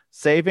up,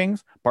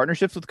 savings,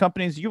 partnerships with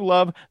companies you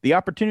love, the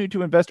opportunity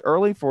to invest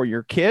early for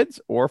your kids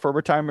or for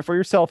retirement for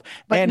yourself.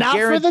 But and not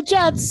for the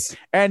Jets.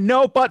 And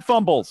no butt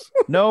fumbles.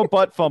 No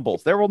butt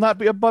fumbles. There will not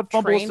be a butt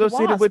fumble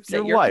associated with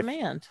your life.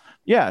 Command.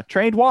 Yeah,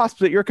 trained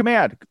wasps at your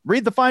command.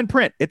 Read the fine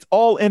print. It's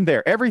all in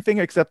there. Everything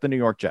except the New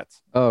York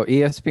Jets. Oh,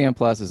 ESPN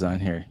Plus is on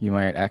here. You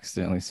might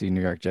accidentally see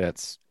New York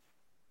Jets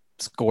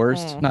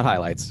scores, not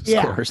highlights,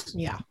 scores.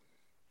 Yeah.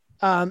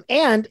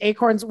 And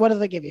Acorns, what do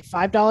they give you?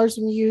 $5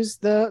 when you use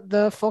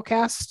the full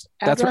cast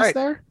address. That's right.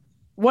 There?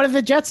 What have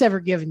the Jets ever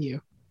given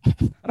you?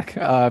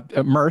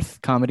 Mirth,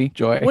 comedy,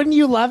 joy. Wouldn't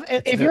you love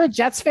if you're a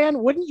Jets fan?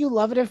 Wouldn't you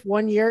love it if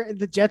one year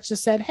the Jets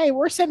just said, "Hey,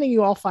 we're sending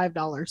you all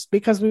 $5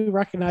 because we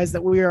recognize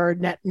that we are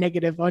net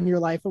negative on your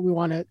life and we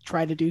want to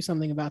try to do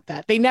something about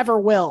that." They never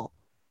will.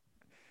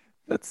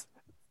 That's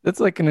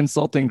like an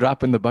insulting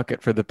drop in the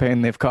bucket for the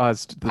pain they've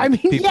caused. I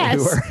mean,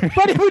 yes,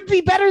 but it would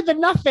be better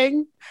than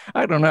nothing.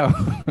 I don't know.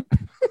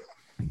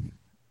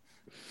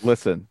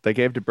 Listen, they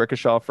gave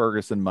DeBrickashaw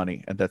Ferguson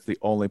money, and that's the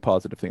only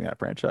positive thing that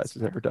franchise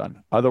has ever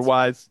done.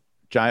 Otherwise,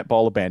 giant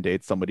ball of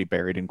Band-Aids, somebody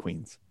buried in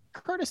Queens.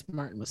 Curtis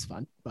Martin was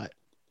fun, but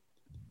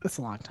that's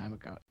a long time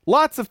ago.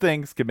 Lots of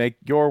things can make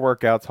your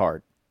workouts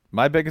hard.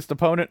 My biggest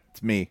opponent,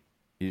 it's me.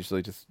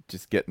 Usually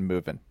just getting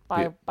moving.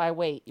 By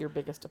weight, your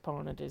biggest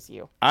opponent is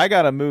you. I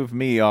got to move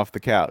me off the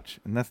couch,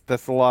 and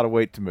that's a lot of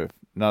weight to move.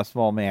 Not a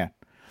small man.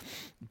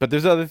 But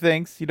there's other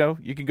things, you know,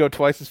 you can go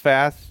twice as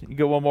fast. You can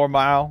go 1 more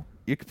mile.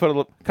 You can put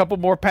a couple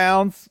more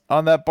pounds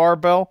on that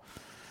barbell.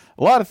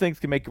 A lot of things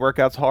can make your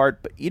workouts hard,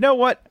 but you know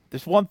what?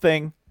 There's one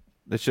thing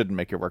that shouldn't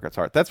make your workouts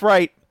hard. That's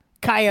right.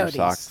 Coyotes.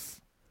 Your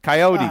socks.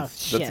 Coyotes. Oh,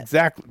 shit. That's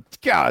exactly.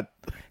 God,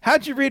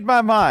 how'd you read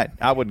my mind?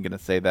 I wasn't going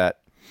to say that.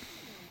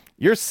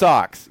 Your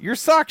socks. Your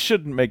socks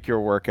shouldn't make your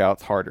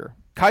workouts harder.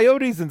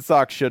 Coyotes and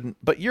socks shouldn't,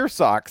 but your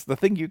socks, the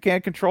thing you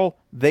can't control,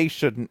 they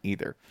shouldn't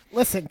either.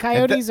 Listen,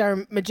 coyotes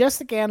are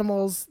majestic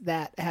animals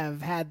that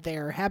have had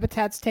their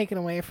habitats taken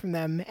away from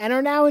them and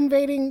are now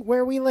invading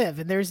where we live.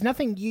 And there's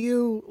nothing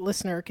you,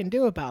 listener, can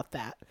do about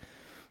that.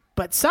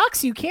 But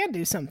socks you can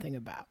do something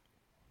about.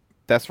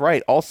 That's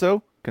right.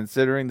 Also,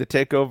 considering the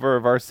takeover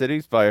of our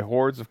cities by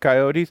hordes of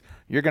coyotes,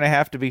 you're going to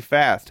have to be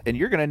fast, and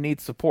you're going to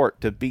need support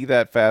to be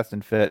that fast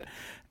and fit.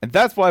 And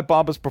that's why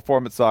Bombas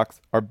Performance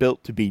Socks are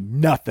built to be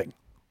nothing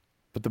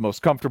but the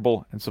most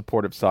comfortable and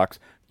supportive socks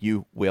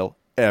you will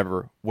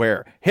ever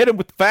wear. Hit them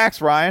with the facts,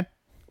 Ryan.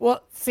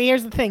 Well, see,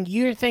 here's the thing.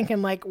 You're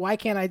thinking, like, why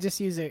can't I just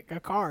use a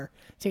car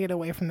to get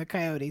away from the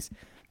coyotes?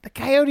 The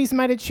coyotes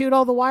might have chewed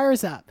all the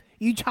wires up.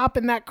 You chop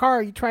in that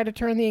car, you try to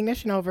turn the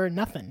ignition over,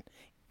 nothing.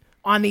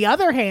 On the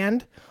other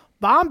hand,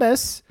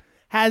 Bombas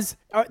has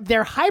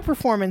their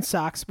high-performance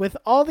socks with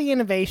all the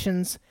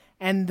innovations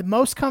and the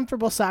most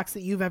comfortable socks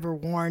that you've ever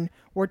worn.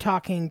 We're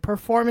talking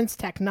performance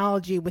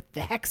technology with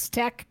the Hex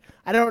Tech.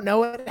 I don't know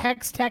what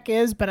Hex Tech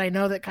is, but I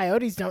know that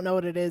coyotes don't know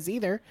what it is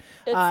either.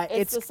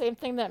 It's the same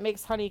thing that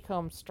makes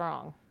honeycomb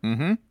strong.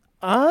 Mm-hmm.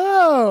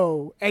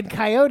 Oh, and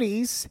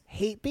coyotes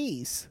hate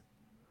bees.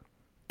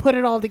 Put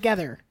it all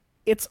together.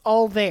 It's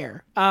all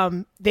there.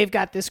 They've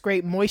got this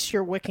great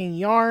moisture wicking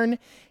yarn.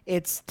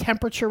 It's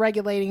temperature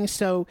regulating.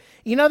 So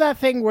you know that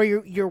thing where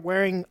you're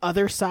wearing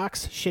other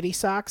socks, shitty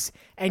socks,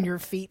 and your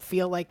feet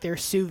feel like they're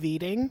sous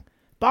videing?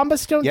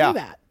 Bombas don't do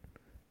that.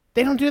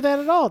 They don't do that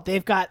at all.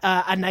 They've got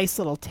a nice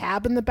little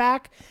tab in the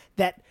back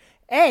that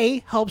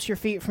A, helps your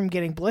feet from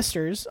getting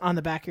blisters on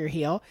the back of your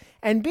heel,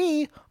 and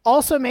B,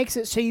 also makes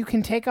it so you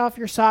can take off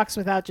your socks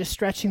without just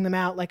stretching them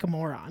out like a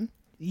moron.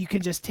 You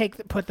can just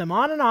put them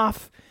on and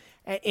off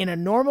in a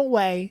normal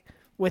way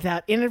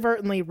without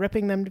inadvertently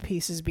ripping them to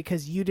pieces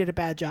because you did a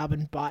bad job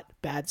and bought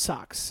bad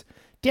socks.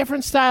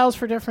 Different styles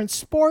for different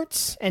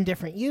sports and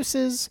different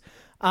uses.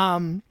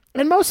 And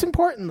most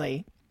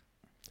importantly,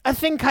 a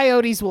thing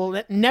coyotes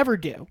will never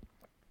do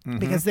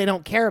because they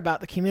don't care about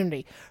the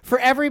community. For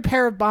every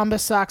pair of Bombas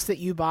socks that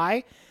you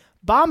buy,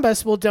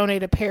 Bombas will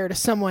donate a pair to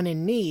someone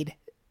in need.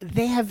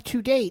 They have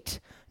to date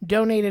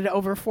donated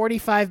over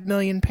 45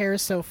 million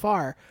pairs so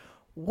far.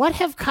 What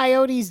have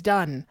Coyotes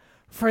done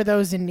for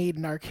those in need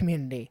in our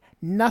community?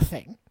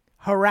 Nothing.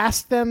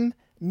 Harassed them,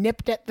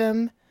 nipped at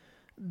them,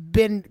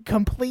 been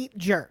complete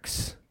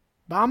jerks.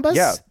 Bombas,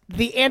 Yeah.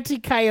 the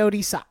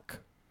anti-Coyote sock.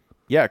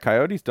 Yeah,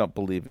 coyotes don't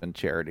believe in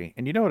charity.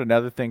 And you know what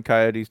another thing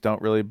coyotes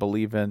don't really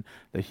believe in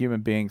that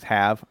human beings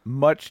have,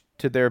 much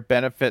to their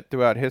benefit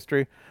throughout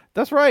history?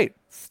 That's right,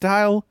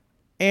 style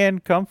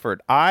and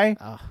comfort. I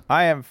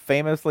am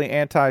famously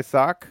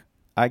anti-sock.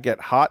 I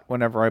get hot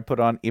whenever I put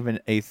on even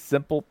a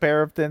simple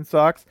pair of thin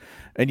socks.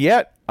 And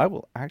yet, I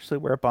will actually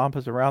wear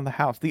Bombas around the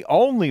house. The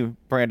only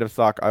brand of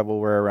sock I will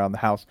wear around the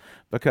house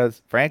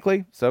because,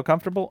 frankly, so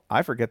comfortable,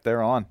 I forget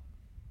they're on.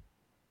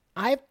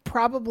 I've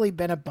probably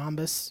been a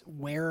Bombas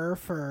wearer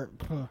for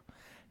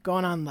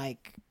going on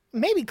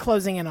maybe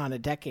closing in on a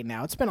decade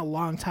now. It's been a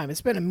long time.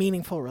 It's been a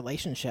meaningful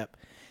relationship.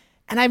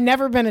 And I've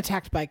never been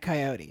attacked by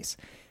coyotes.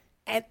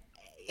 And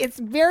it's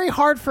very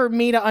hard for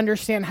me to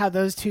understand how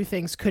those two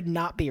things could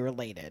not be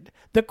related.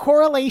 The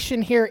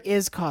correlation here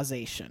is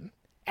causation.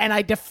 And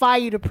I defy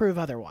you to prove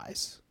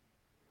otherwise.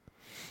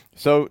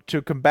 So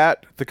to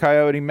combat the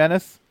coyote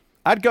menace,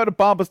 I'd go to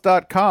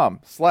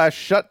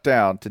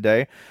bombas.com/shutdown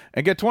today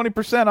and get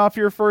 20% off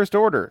your first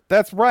order.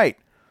 That's right.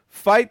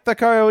 Fight the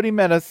coyote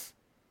menace.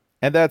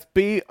 And that's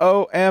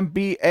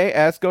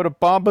BOMBAS. Go to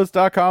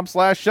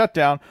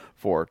bombas.com/shutdown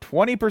for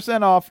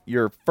 20% off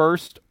your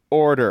first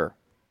order.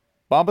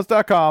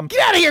 Bombas.com Get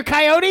out of here,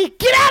 coyote!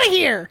 Get out of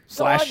here!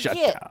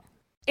 /shutdown.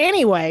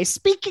 Anyway,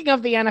 speaking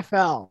of the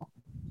NFL,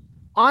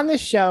 on the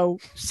show,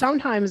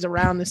 sometimes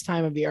around this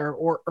time of year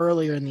or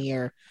earlier in the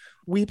year,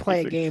 we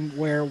play a game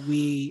where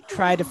we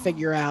try to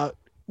figure out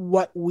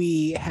what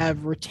we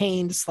have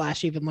retained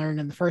 / even learned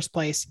in the first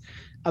place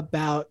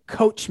about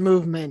coach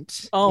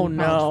movement. Oh, in college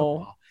no.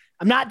 football.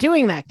 I'm not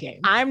doing that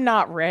game. I'm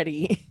not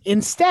ready.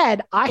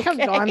 Instead, I have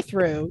Okay. gone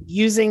through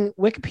using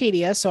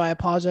Wikipedia, so I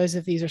apologize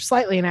if these are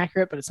slightly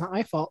inaccurate, but it's not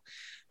my fault.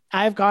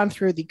 I've gone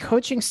through the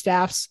coaching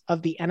staffs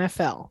of the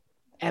NFL,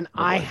 and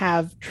I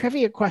have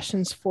trivia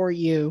questions for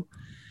you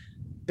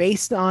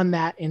based on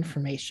that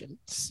information.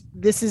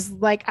 This is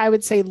I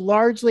would say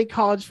largely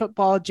college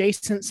football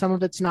adjacent. Some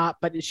of it's not,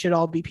 but it should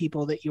all be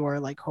people that you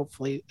are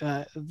hopefully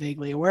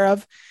vaguely aware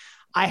of.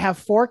 I have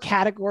 4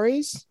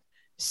 categories.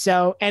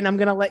 So, and I'm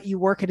going to let you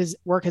work as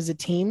a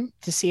team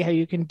to see how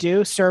you can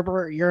do.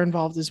 Cerber, you're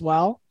involved as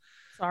well.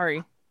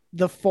 Sorry.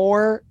 The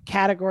 4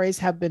 categories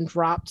have been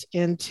dropped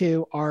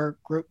into our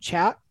group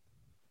chat.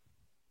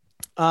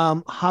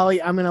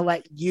 Holly, I'm going to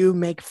let you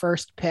make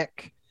first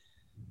pick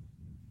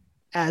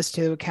as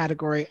to a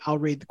category. I'll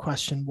read the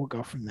question. We'll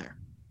go from there.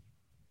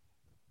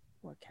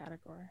 What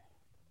category?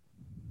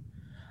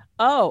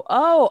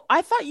 Oh,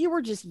 I thought you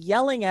were just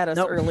yelling at us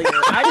Nope. earlier.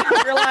 I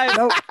didn't realize.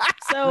 Nope.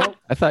 So, Nope.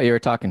 I thought you were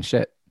talking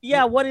shit.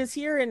 yeah, what is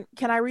here? And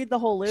can I read the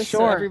whole list so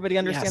Sure. everybody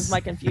understands Yes.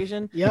 my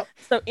confusion? Yep.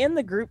 So in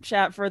the group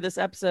chat for this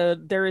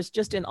episode, there is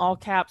just in all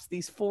caps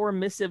these 4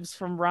 missives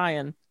from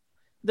Ryan.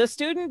 The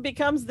student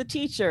becomes the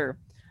teacher.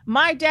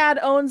 My dad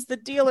owns the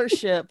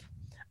dealership.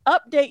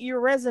 Update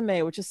your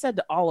resume, which is said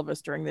to all of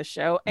us during this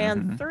show,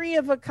 and 3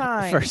 of a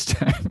kind. First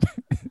time.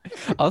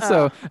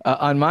 Also,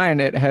 on mine,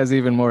 it has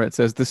even more. It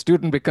says the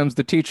student becomes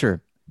the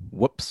teacher.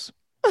 Whoops.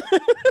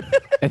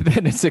 And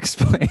then it's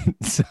explained.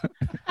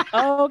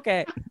 Oh,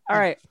 okay. All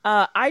right.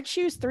 I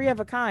choose 3 of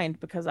a kind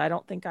because I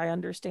don't think I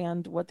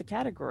understand what the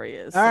category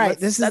is. All right,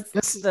 This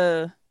is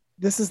the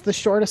This is the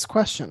shortest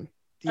question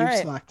you've All right.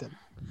 selected.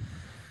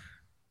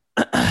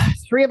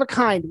 3 of a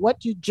kind. What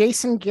do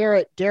Jason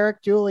Garrett,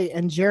 Derek Dooley,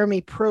 and Jeremy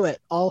Pruitt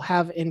all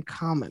have in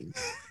common?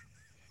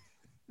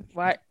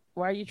 why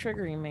are you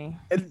triggering me?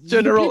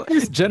 general You pick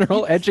this-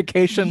 general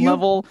education you-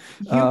 level.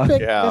 You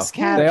pick Yeah. this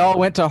category. They all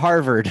went to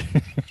Harvard.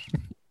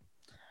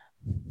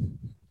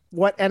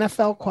 What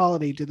NFL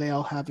quality do they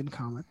all have in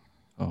common?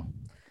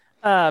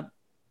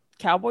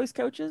 Cowboys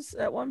coaches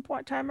at one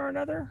point in time or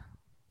another.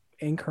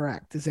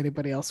 Incorrect. Does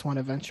anybody else want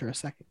to venture a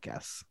second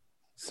guess?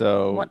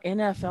 So, What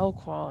NFL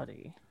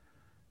quality?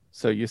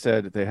 so you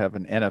said they have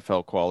an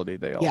NFL quality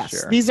they all Yes,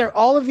 share. these are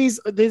all of these.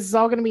 This is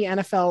all going to be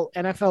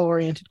NFL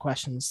oriented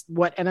questions.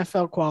 What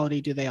NFL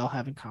quality do they all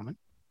have in common?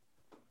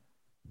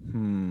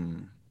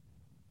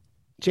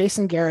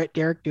 Jason Garrett,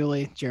 Derek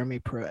Dooley, Jeremy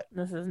Pruitt.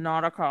 This is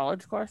not a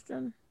college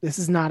question. This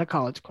is not a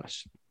college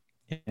question.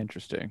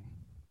 Interesting.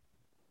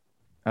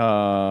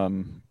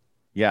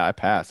 Yeah, I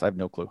pass. I have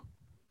no clue.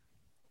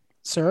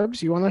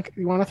 Serbs, you want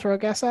to throw a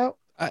guess out?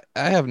 I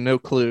have no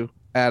clue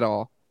at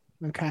all.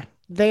 Okay.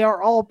 They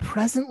are all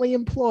presently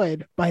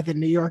employed by the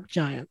New York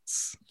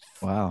Giants.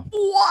 Wow.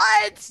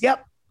 What?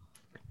 Yep.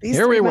 These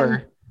Here we three men-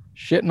 were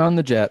shitting on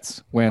the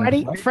Jets when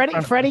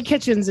Freddie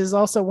Kitchens is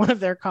also one of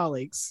their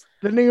colleagues.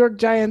 The New York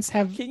Giants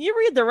have. Can you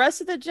read the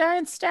rest of the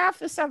Giants staff?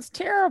 This sounds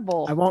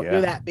terrible. I won't Yeah.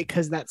 do that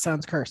because that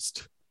sounds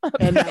cursed.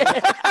 And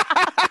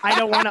I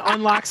don't want to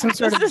unlock some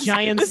sort of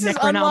giant This is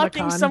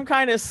unlocking Necronomicon. some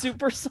kind of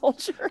super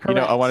soldier. You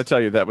know, I Correct. want to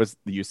tell you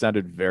you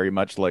sounded very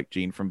much like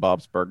Gene from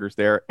Bob's Burgers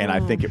there, and I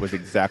think it was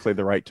exactly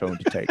the right tone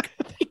to take.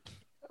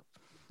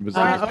 It was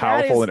That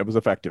powerful is- and it was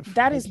effective.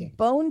 That is Thank you.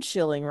 bone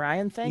chilling,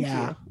 Ryan. Thank you.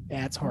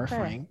 Yeah, it's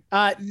horrifying.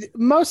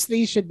 Most of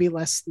these should be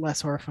less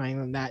horrifying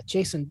than that.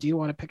 Jason, do you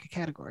want to pick a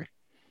category?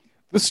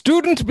 The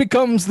student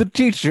becomes the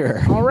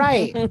teacher. All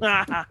right.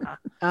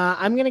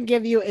 I'm going to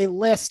give you a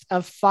list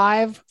of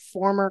 5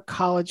 former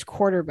college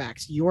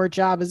quarterbacks. Your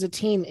job as a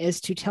team is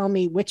to tell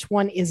me which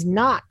one is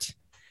not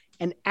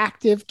an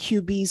active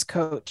QB's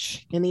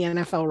coach in the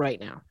NFL right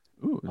now.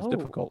 Ooh, it's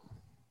difficult.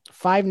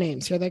 5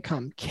 names. Here they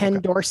come. Ken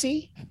Okay.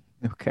 Dorsey,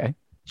 Okay.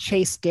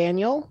 Chase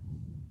Daniel,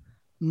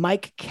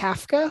 Mike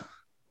Kafka,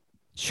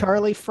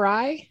 Charlie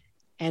Fry,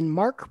 and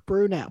Mark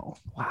Brunell.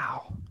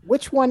 Wow.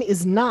 Which one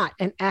is not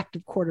an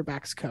active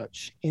quarterbacks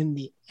coach in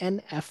the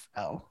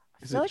NFL?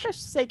 I feel like I should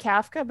say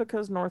Kafka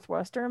because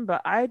Northwestern,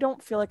 but I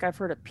don't feel like I've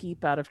heard a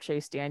peep out of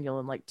Chase Daniel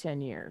in like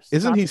 10 years.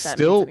 Isn't Not he that that means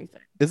still- anything.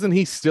 Isn't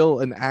he still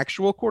an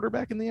actual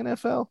quarterback in the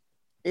NFL?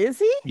 Is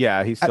he?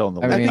 Yeah, he's still in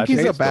the I league. mean, think he's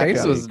a Chase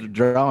backup. was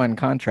drawing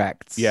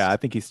contracts. Yeah, I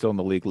think he's still in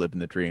the league living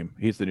the dream.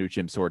 He's the new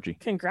Jim Sorgi.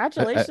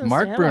 Congratulations. to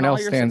Mark him on Brunell all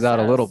your stands out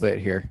a little success. bit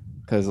here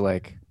because,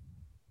 like,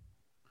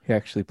 he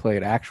actually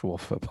played actual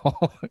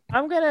football.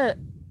 I'm gonna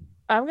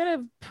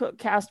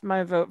cast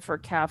my vote for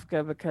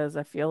Kafka because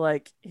I feel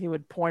like he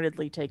would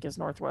pointedly take his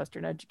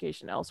Northwestern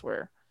education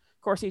elsewhere.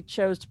 Of course, he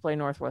chose to play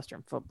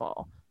Northwestern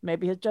football.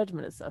 Maybe his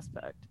judgment is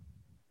suspect.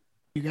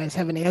 You guys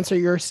have an answer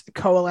you're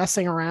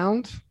coalescing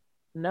around?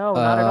 No,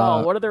 not at all.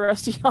 Uh, What do the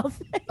rest of y'all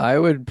think? I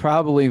would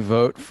probably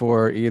vote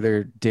for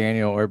either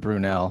Daniel or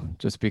Brunell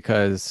just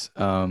because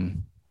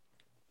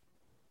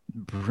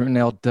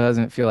Brunell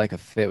doesn't feel like a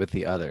fit with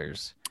the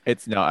others.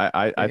 It's no,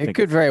 I It think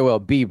could very well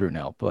be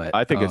Brunell, but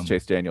I think it's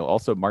Chase Daniel.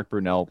 Also, Mark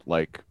Brunell,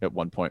 like at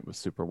one point, was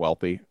super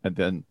wealthy, and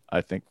then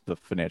I think the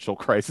financial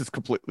crisis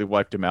completely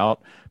wiped him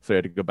out, so he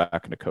had to go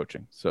back into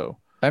coaching. So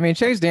I mean,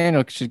 Chase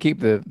Daniel should keep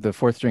the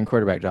fourth string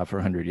quarterback job for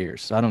 100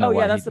 years. So I don't know Oh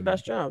why yeah, that's he the didn't.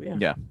 best job. Yeah.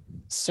 yeah,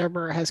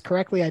 Cerber has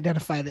correctly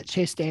identified that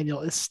Chase Daniel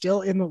is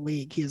still in the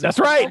league. He is that's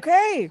right.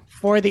 Okay.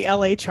 for the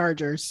LA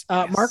Chargers.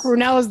 Mark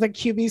Brunell is the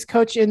QB's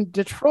coach in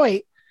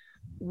Detroit,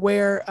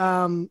 where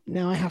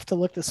now I have to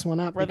look this one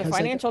up Where the because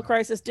financial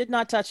crisis did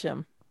not touch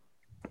him.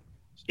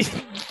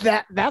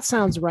 that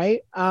sounds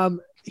right.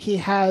 He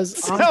has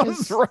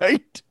Sounds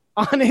right.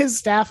 on his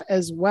staff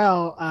as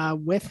well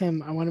with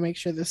him. I want to make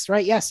sure this is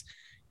right. Yes,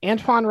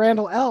 Antoine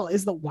Randall L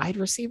is the wide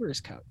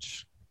receivers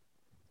coach.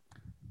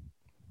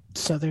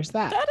 So there's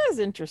that. That is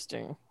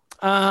interesting.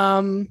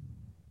 Cerber,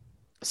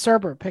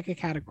 pick a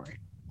category.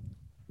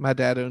 My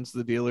dad owns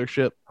the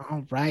dealership.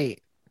 All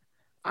right.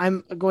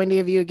 I'm going to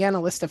give you again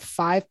a list of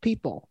 5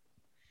 people.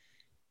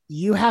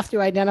 You have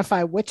to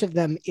identify which of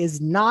them is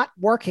not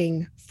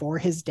working for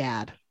his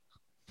dad.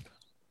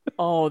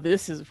 Oh,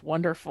 this is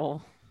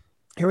wonderful.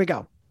 Here we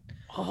go.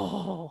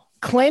 Oh,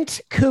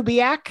 Clint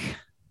Kubiak,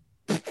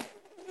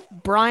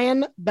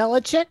 Brian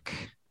Belichick,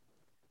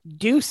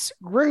 Deuce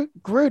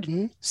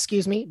Gruden,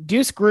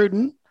 Deuce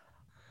Gruden,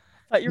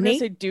 I thought you were gonna Nate-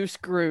 say Deuce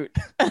Groot.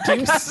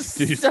 Deuce,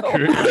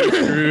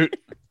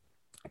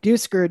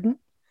 Deuce Gruden,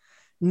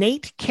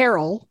 Nate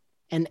Carroll,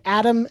 and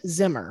Adam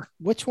Zimmer.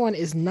 Which one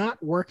is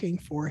not working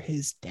for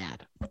his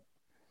dad?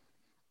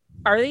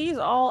 Are these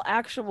all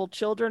actual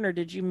children, or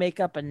did you make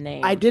up a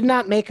name? I did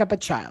not make up a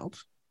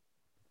child.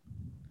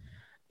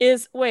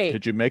 Wait,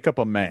 Did you make up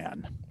a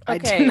man? I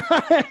did okay,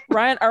 not.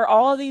 Ryan, are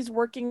all of these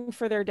working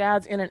for their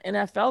dads in an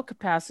NFL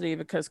capacity?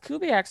 Because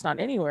Kubiak's not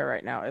anywhere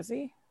right now, is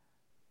he?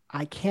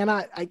 I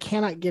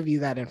cannot give you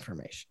that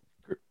information.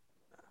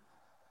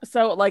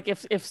 So, like,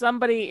 if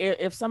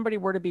somebody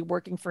were to be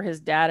working for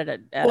his dad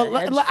at Well, a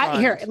hedge fund,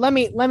 here, let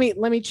me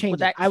change Would it.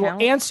 that I will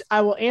count?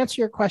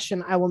 answer your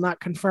question. I will not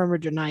confirm or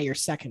deny your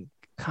second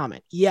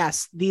comment.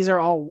 Yes, these are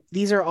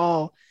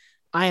all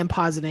I am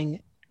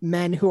positing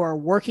men who are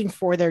working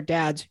for their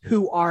dads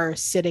who are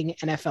sitting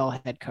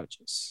NFL head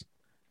coaches.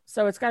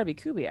 so it's got to be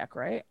Kubiak,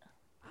 right?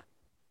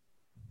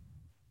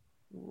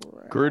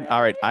 Gruden.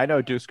 All right, I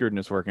know Deuce Gruden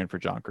is working for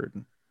John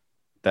Gruden.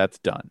 That's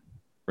done,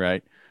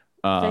 right?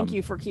 Thank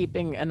you for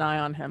keeping an eye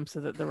on him so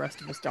that the rest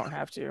of us don't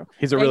have to.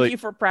 He's a Thank really you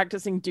for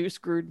practicing Deuce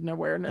Gruden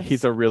awareness.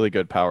 he's a really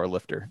good power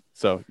lifter.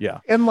 So yeah,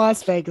 In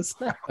Las Vegas.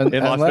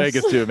 in Las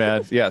Vegas too,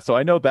 man. Yeah, so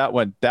I know that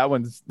one. That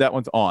one's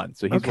on.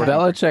 So he's Okay. working.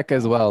 Belichick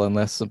as well,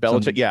 unless something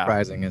Belichick, yeah.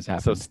 surprising has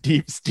happened. So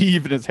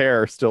Steve and his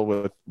hair are still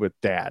with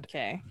Dad.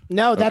 Okay.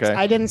 No, that's Okay.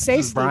 I didn't say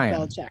This is Steve Brian.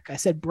 Belichick. I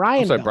said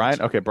Brian. I'm sorry, Belichick.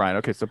 Brian. Okay, Brian.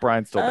 Okay, so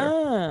Brian's still there.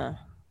 Ah.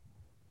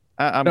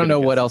 I'm I don't gonna know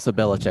what guess. else a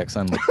Belichick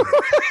son would do.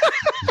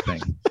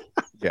 Thing.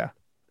 Yeah.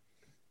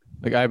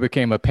 Like I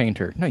became a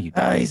painter. No, you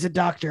didn't. He's a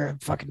doctor. I'm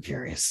fucking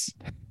furious.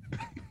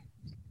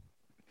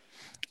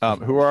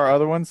 Who are our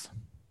other ones?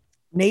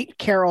 Nate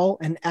Carroll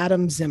and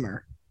Adam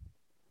Zimmer.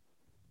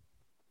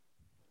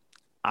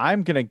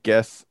 I'm gonna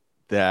guess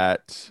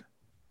that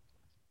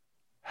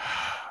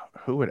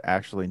who would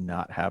actually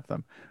not have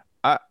them.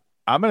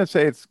 I'm gonna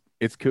say it's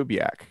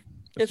Kubiak.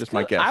 That's just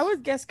my guess. I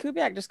would guess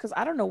Kubiak just because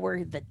I don't know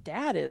where the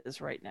dad is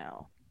right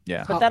now.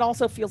 Yeah. But that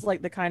also feels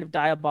like the kind of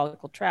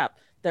diabolical trap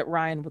that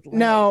Ryan would like.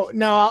 No,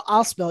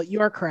 I'll spell it.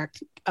 You are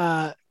correct.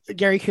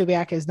 Gary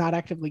Kubiak is not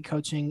actively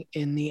coaching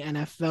in the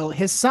NFL.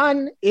 His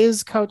son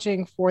is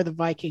coaching for the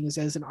Vikings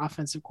as an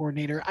offensive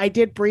coordinator. I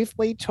did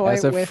briefly toy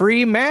As a with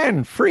free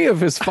man, free of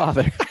his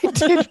father.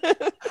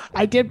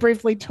 I did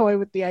briefly toy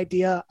with the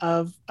idea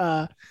of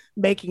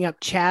making up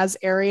Chaz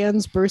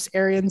Arians, Bruce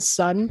Arians'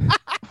 son.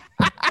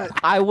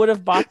 I would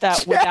have bought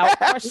that without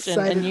question,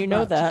 Decided and you know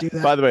not to that. do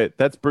that. By the way,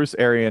 that's Bruce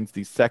Arians,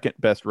 the second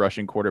best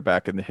rushing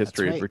quarterback in the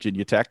history right. of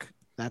Virginia Tech.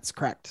 That's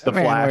correct. The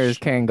Man Flash. wears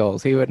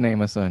Kangol. He would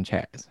name a son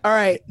Chaz. All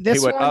right, this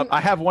He would- one.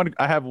 I have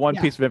one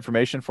Yeah. piece of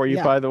information for you,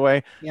 Yeah. by the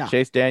way. Yeah.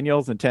 Chase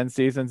Daniels in 10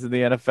 seasons in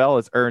the NFL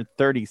has earned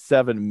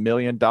 $37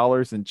 million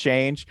in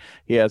change.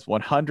 He has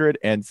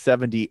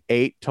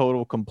 178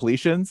 total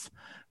completions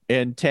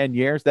in 10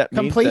 years. That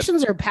means that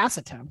Completions or pass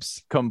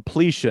attempts?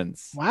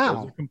 completions. Wow.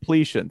 Those are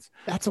completions.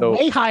 That's So-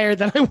 way higher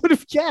than I would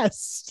have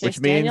guessed. Which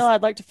Chase Daniel, means-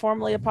 I'd like to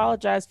formally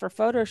apologize for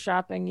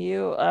photoshopping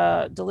you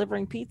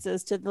delivering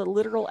pizzas to the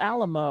literal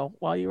Alamo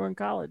while you were in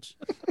college.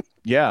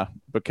 Yeah,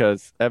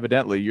 because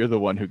evidently you're the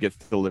one who gets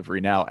delivery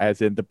now,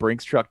 as in the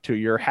Brinks truck to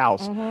your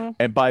house. Mhm.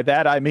 And by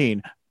that, I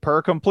mean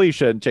per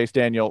completion, Chase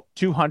Daniel,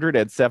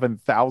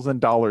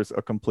 $207,000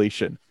 a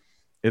completion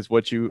is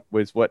what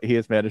he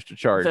has managed to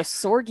charge. The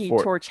Sorgi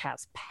for- torch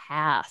has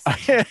passed.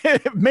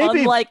 Maybe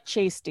Unlike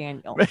Chase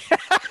Daniel.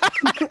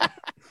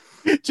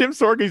 Jim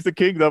Sorgey's the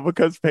king though,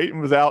 because Peyton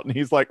was out and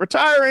he's like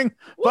retiring.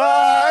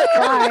 Bye.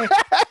 Bye.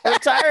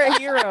 Retire a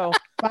hero.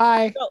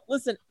 Bye. No,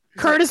 listen,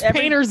 Curtis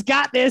Painter's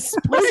got this.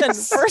 Listen,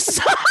 Please. first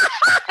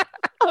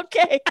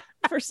okay.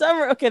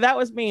 Okay, that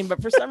was mean,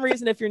 but for some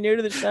reason, if you're new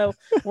to the show,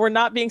 we're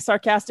not being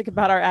sarcastic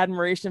about our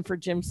admiration for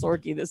Jim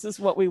Sorgi. This is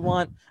what we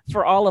want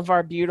for all of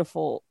our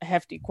beautiful,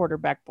 hefty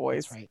quarterback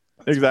boys. That's right.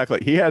 Exactly.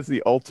 He has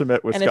the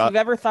ultimate And if Wisconsin. you've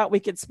ever thought we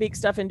could speak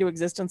stuff into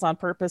existence on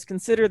purpose,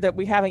 consider that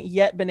we haven't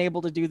yet been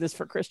able to do this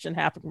for Christian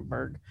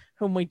Hackenberg,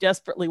 whom we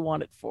desperately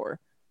want it for.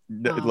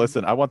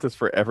 Listen, I want this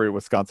for every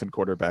Wisconsin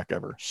quarterback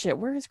ever. Shit,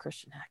 where is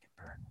Christian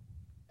Hackenberg?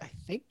 I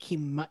think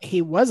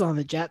he was on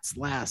the Jets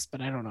last,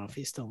 but I don't know if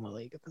he's still in the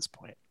league at this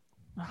point.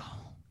 Why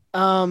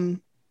can't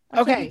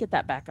Okay. he get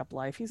that backup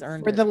life. He's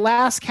earned For it. the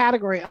last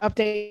category,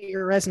 update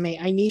your resume.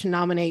 I need to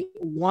nominate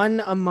one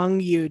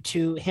among you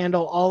to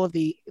handle all of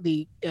the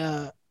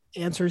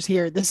answers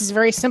here. This is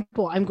very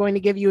simple. I'm going to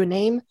give you a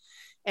name,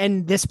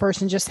 and this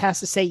person just has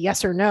to say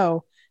yes or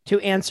no to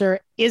answer.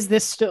 Is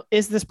this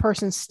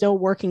person still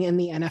working in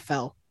the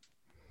NFL?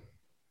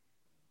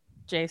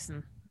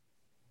 Jason.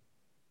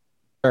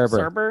 Serber.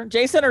 Serber?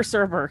 Jason or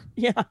Serber?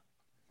 Yeah.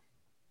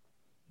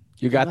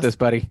 You got this,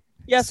 buddy.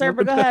 Yeah,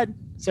 Serber, go ahead.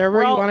 Server,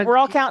 We're you all, want we're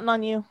all counting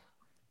on you.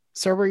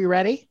 Server, you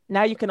ready?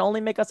 Now you can only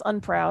make us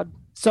unproud.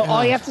 So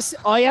all you have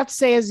to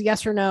say is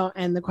yes or no,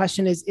 and the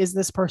question is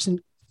this person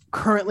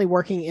currently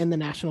working in the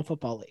National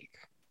Football League?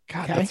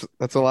 God, Okay.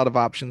 that's a lot of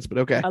options, but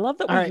okay. I love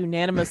that we All right.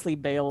 unanimously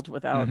bailed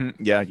without. Mhm.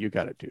 Yeah, you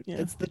got it, dude. Yeah.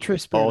 It's the true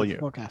spirit All of the you.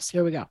 forecast.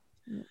 Here we go.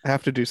 I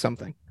have to do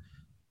something.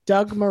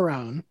 Doug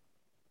Marone.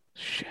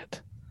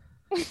 Shit.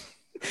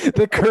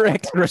 The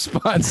correct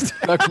response to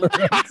Doug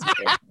Marrone's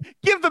name.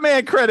 Give the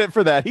man credit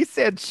for that. He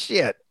said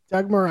shit.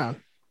 Doug Marone.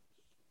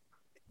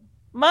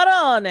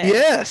 Marone.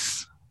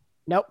 Yes.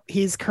 Nope.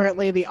 He's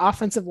currently the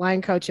offensive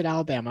line coach at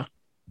Alabama.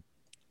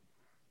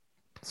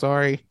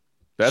 Sorry.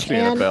 That's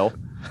Chan- the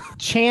NFL.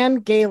 Chan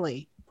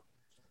Gailey.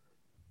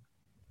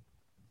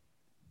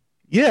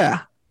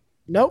 Yeah.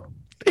 Nope.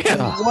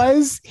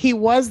 He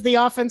was the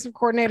offensive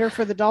coordinator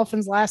for the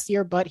Dolphins last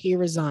year, but he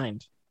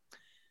resigned.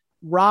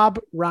 Rob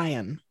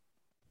Ryan.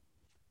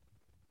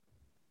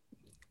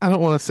 I don't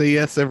want to say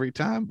yes every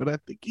time, but I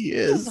think he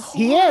is.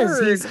 He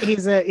is.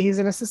 He's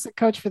an assistant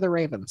coach for the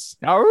Ravens.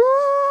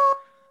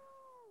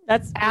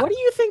 That's what do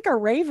you think a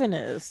raven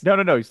is?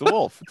 No. He's the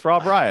wolf. It's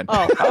Rob Ryan.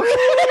 Oh,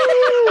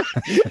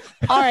 okay.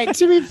 All right.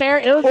 To be fair,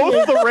 it would Wolf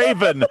be, the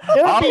Raven. it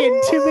would be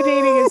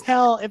intimidating as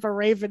hell if a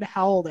raven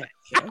howled at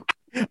you.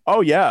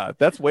 Oh yeah,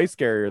 that's way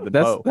scarier than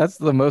Bo. That's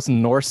the most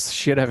Norse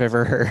shit I've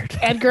ever heard.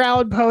 Edgar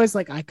Allan Poe is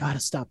like, I gotta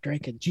stop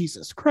drinking.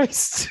 Jesus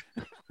Christ.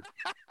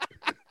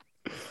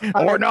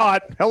 Or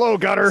not. Hello,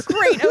 Gutter.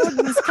 Great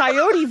Odin's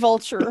coyote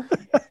vulture.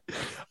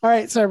 All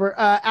right, Server.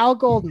 Al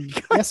Golden.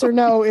 Yes or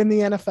no in the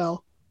NFL?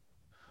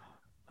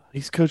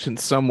 He's coaching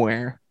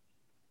somewhere.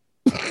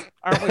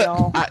 Aren't we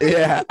all?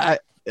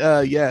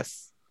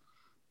 Yes.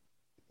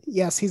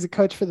 Yes, he's a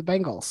coach for the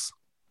Bengals.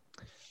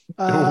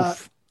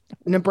 Oof.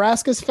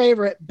 Nebraska's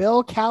favorite,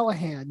 Bill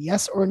Callahan.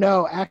 Yes or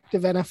no,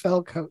 active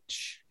NFL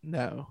coach?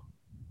 No.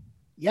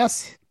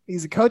 Yes,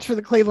 he's a coach for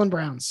the Cleveland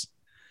Browns.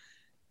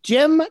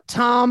 Jim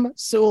Tom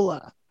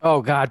Sula.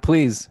 Oh God,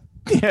 please.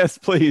 Yes,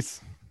 please.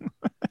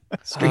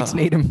 Streets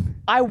need him.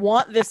 I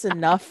want this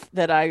enough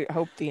that I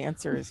hope the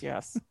answer is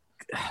yes.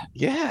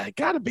 Yeah, it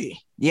gotta be.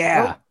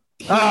 Yeah.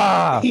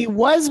 He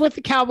was with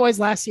the Cowboys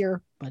last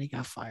year, but he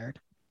got fired.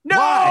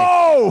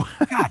 No.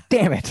 God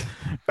damn it.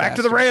 Back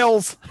to the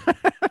rails.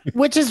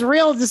 which is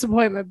real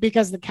disappointment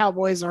because the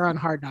Cowboys are on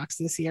Hard Knocks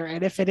this year.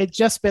 And if it had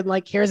just been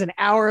like, here's an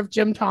hour of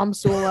Jim Tom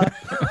Sula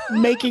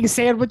making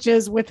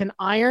sandwiches with an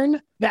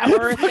iron, that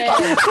would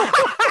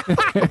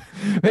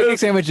Making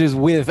sandwiches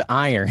with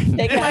iron.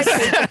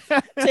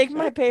 Take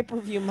my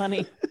pay-per-view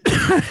money.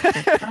 All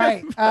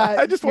right.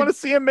 I just want to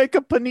see him make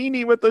a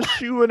panini with a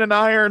shoe and an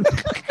iron.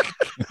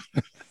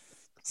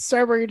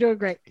 Serber, you're doing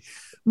great.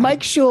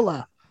 Mike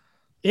Shula,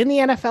 in the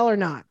NFL or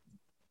not?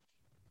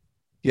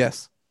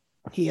 Yes.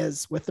 He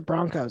is with the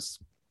Broncos.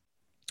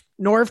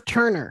 Norv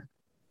Turner.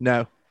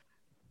 No.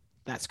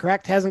 That's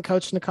correct. Hasn't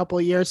coached in a couple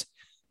of years.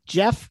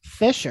 Jeff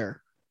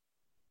Fisher.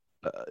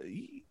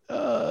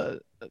 I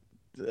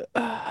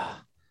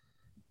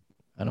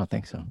don't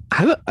think so.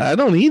 I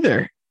don't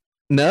either.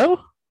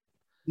 No.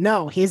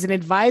 No, he's an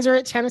advisor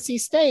at Tennessee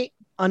State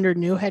under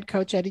new head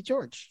coach Eddie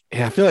George.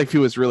 Yeah, I feel like if he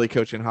was really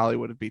coaching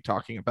Hollywood, would be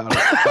talking about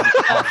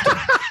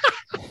it.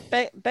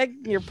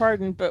 Beg your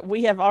pardon, but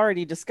we have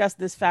already discussed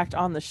this fact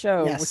on the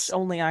show, Yes. which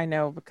only I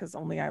know because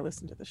only I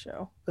listen to the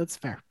show. That's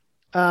fair.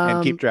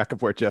 And keep track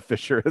of where Jeff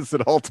Fisher is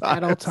at all times.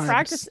 At all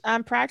times.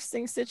 I'm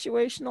practicing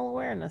situational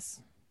awareness.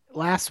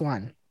 Last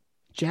one.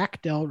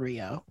 Jack Del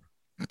Rio.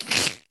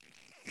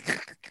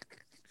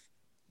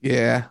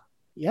 Yeah.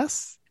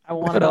 Yes. I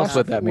want What else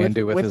would that man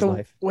do with his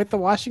life? With the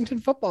Washington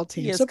football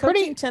team. He is So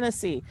coaching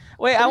Tennessee.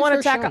 Wait, I pretty want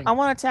to fair tack. showing. I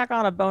want to tack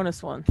on a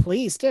bonus one.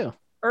 please do.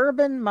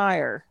 Urban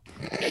Meyer.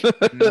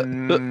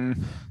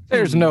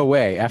 There's no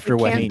way after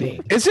It what can he be.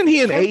 did. Isn't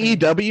he in Can be.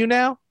 AEW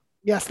now?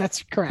 Yes,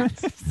 that's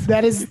correct.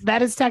 that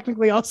is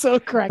technically also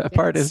correct. That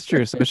part is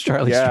true. So is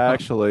Charlie Yeah, Strong.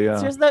 actually, yeah.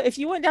 Seriously, though, if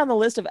you went down the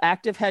list of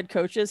active head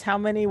coaches, how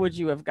many would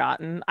you have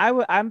gotten?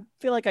 I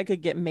feel like I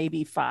could get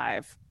maybe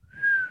 5.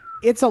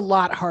 It's a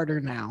lot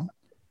harder now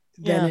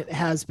than Yeah. it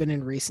has been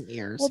in recent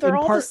years. Well, they're In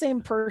all the part-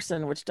 same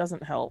person, which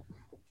doesn't help.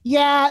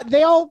 Yeah,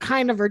 they all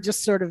kind of are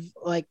just sort of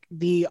like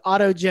the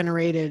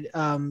auto-generated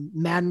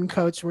Madden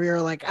coach where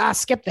you're like,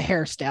 skip the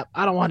hair step.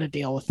 I don't want to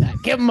deal with that.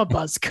 Give him a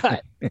buzz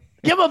cut.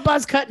 Give him a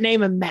buzz cut,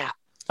 name him Matt.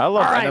 I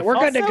love All right, NFL. we're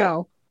good to Also-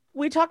 go.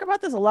 We talk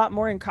about this a lot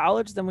more in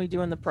college than we do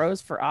in the pros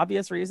for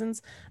obvious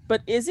reasons.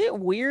 But is it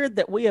weird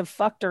that we have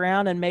fucked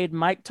around and made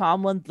Mike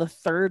Tomlin the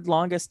 3rd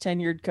longest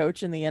tenured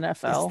coach in the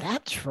NFL? Is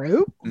that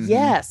true? Mhm.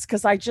 Yes,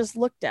 because I just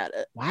looked at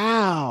it.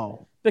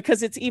 Wow.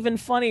 Because it's even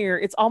funnier.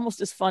 It's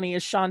almost as funny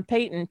as Sean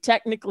Payton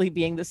technically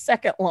being the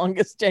 2nd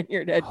longest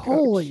tenured head coach.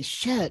 Holy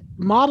shit.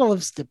 Model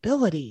of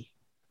stability.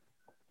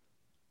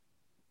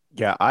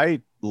 Yeah,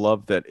 I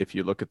love that if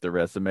you look at the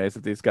resumes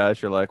of these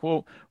guys, you're like,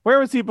 well, where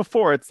was he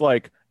before? It's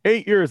like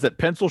 8 years at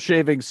Pencil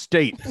Shaving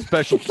State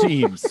Special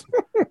Teams.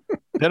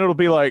 Then it'll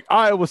be like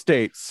Iowa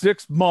State,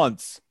 6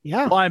 months,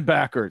 Yeah.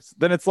 linebackers.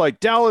 Then it's like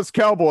Dallas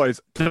Cowboys,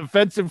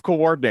 defensive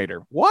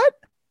coordinator. What?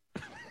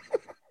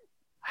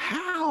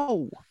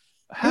 How?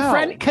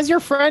 How? Because your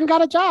friend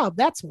got a job.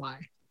 That's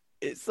why.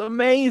 It's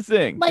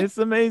amazing. Like- It's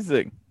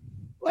amazing.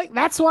 Like,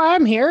 that's why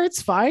I'm here.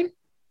 It's fine.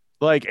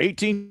 Like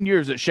 18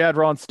 years at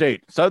Shadron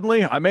State.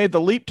 Suddenly, I made the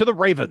leap to the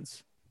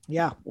Ravens.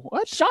 Yeah.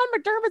 What? Sean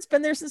McDermott's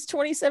been there since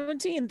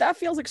 2017. That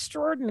feels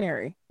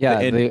extraordinary. Yeah,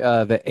 And-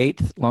 the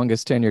 8th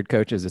longest tenured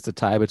coaches. It's a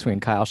tie between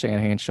Kyle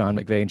Shanahan, Sean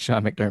McVay, and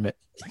Sean McDermott.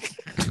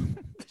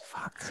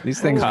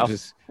 These things Kyle. are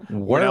just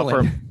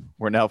whirling.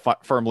 We're now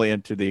firmly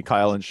into the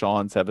Kyle and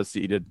Sean's have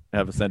ascended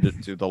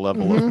to the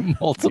level Mhm.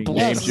 of Multiple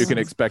names you can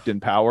expect in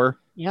power.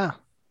 Yeah.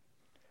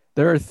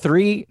 There are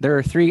three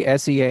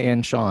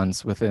SEAN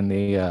Seans within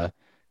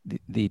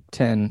the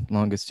 10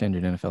 longest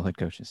tenured NFL head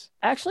coaches.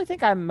 I actually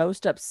think I'm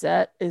most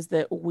upset is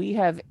that we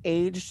have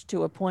aged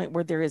to a point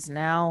where there is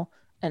now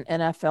an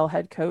NFL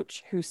head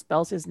coach who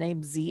spells his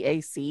name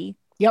ZAC.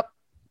 Yep.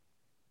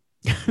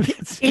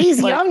 He's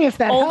Like, young if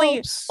that only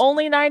helps.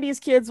 only 90s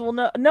kids will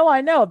know. No,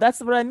 I know. That's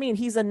what I mean.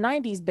 He's a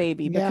 90s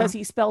baby Yeah. because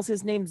he spells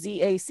his name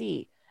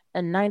ZAC.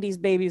 And 90s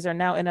babies are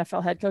now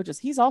NFL head coaches.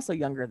 He's also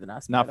younger than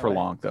us. by Not the for way.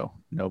 long, though.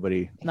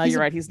 Nobody. No, He's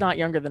you're a- right. He's not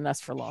younger than us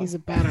for long. He's a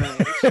better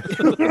age.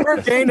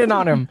 We're gaining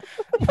on him.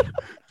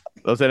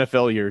 Those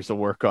NFL years will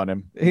work on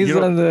him. He's You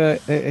know-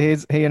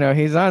 on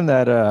he's on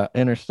that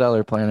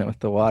interstellar planet with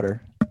the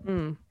water.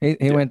 Mm.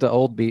 He went to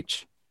Old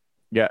Beach.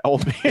 Yeah,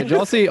 Old Did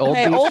y'all see Old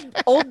Hey, Beach?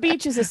 Old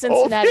Beach is a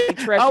Cincinnati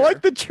treasure. I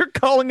like that you're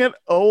calling it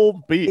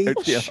Old Beach.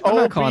 Yeah, I'm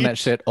Old not calling that Beach.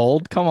 shit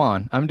old. Come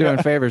on, I'm doing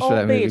favors for Old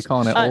that movie. Beach.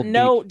 Calling it Old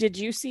No, Beach. did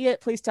you see it?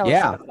 Please tell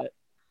Yeah. us about it.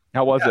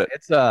 How was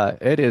Yeah,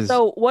 it? it is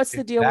So what's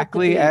the deal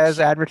exactly with the beach? as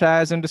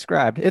advertised and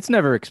described. It's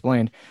never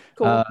explained.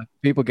 Cool.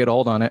 People get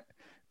old on it,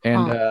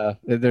 and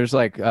there's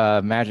like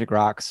magic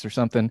rocks or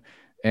something,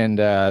 and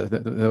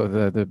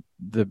the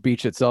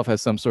beach itself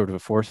has some sort of a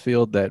force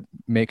field that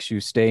makes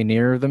you stay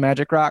near the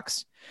magic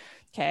rocks.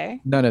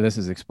 Okay. None of this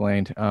is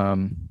explained.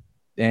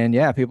 And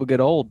yeah, people get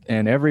old,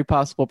 and every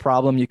possible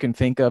problem you can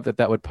think of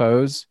that would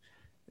pose,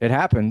 it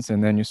happens,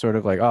 and then you're sort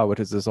of like, oh, what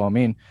does this all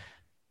mean?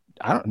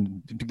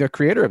 The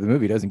creator of the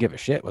movie doesn't give a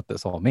shit what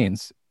this all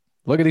means.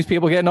 Look at these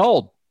people getting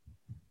old.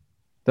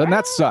 Doesn't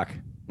that suck?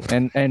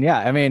 And yeah,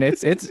 I mean,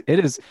 it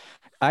is.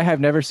 I have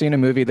never seen a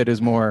movie that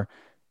is more.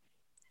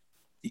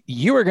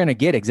 You are going to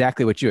get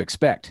exactly what you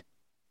expect.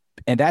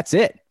 And that's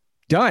it.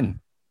 Done.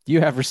 You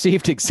have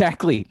received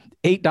exactly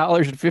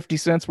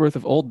 $8.50 worth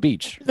of Old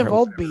Beach. The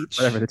Old Beach.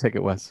 Whatever the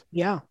ticket was.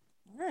 Yeah.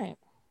 All right.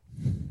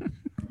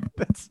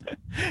 That's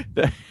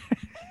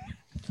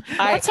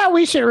That's how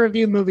we should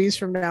review movies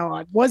from now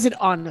on. Was it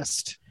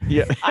honest?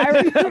 yeah.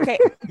 Okay.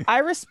 I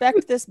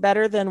respect this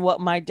better than what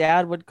my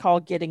dad would call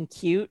getting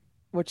cute,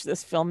 which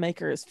this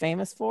filmmaker is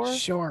famous for.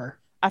 Sure.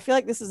 I feel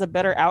like this is a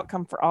better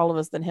outcome for all of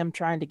us than him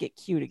trying to get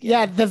cute again.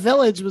 Yeah, The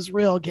Village was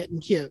real getting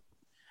cute.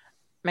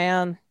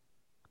 Man,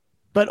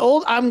 But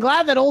I'm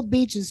glad that Old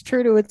Beach is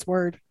true to its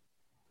word.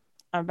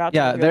 I'm about to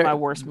reveal my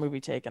worst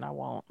movie take, and I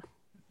won't.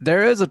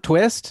 There is a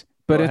twist,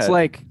 but Go it's ahead.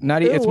 like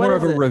not. Ooh, It's what more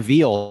of is a it?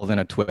 reveal than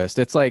a twist.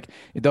 It's like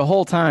the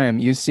whole time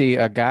you see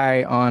a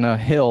guy on a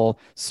hill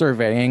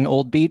surveying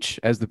Old Beach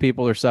as the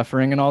people are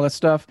suffering and all this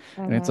stuff,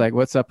 and it's Mhm. like,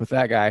 what's up with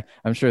that guy?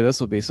 I'm sure this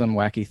will be some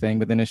wacky thing,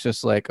 but then it's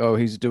just like, oh,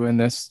 he's doing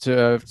this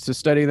to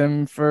study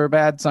them for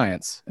bad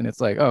science, and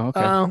it's like, oh,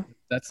 okay, Oh,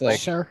 that's like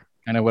sure.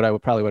 kind of what I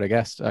would probably have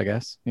guessed. I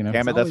guess Damn it,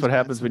 It's that's always what bad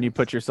happens when you science.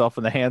 put yourself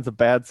in the hands of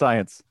bad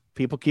science.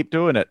 People keep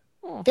doing it.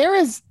 There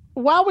is,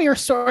 while we are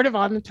sort of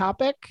on the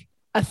topic,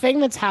 a thing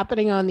that's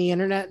happening on the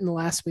internet in the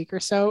last week or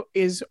so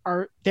is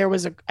there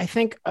was I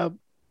think a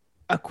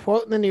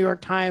quote in the New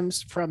York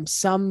Times from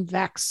some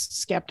vax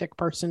skeptic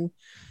person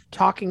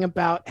talking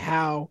about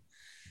how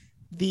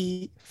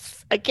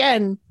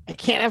again, I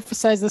can't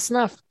emphasize this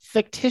enough,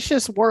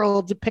 fictitious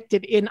world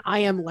depicted in I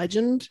Am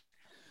Legend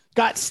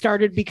got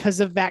started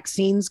because of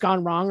vaccines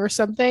gone wrong or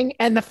something.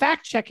 And the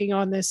fact checking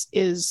on this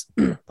is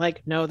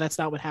like, no, that's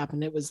not what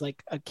happened. It was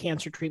like a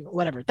cancer treatment,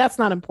 whatever. That's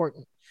not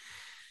important.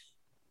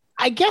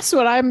 I guess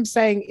what I'm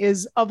saying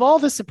is, of all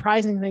the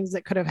surprising things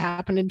that could have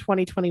happened in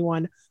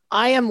 2021,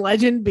 I Am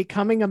Legend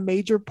becoming a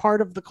major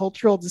part of the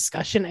cultural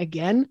discussion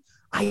again.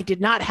 I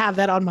did not have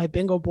that on my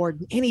bingo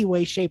board in any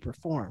way, shape, or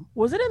form.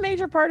 Was it a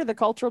major part of the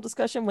cultural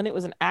discussion when it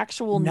was an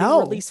actual No.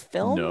 new release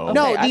film? No. Okay,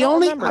 No, I the don't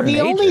only remember. the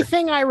Major. only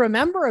thing I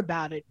remember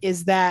about it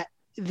is that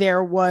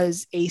there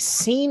was a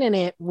scene in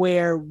it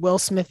where Will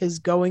Smith is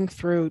going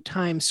through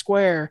Times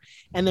Square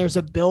and there's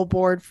a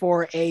billboard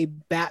for a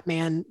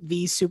Batman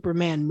v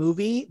Superman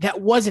movie that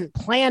wasn't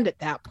planned at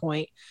that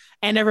point.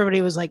 And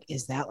everybody was like,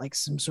 is that like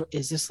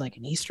is this like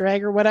an Easter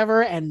egg or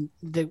whatever? And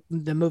the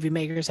movie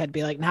makers had to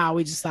be like, nah,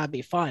 we just thought it'd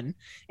be fun.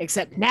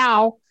 Except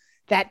now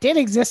that did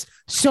exist.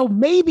 So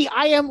maybe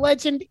I Am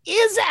Legend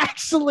is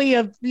actually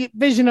a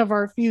vision of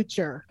our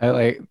future.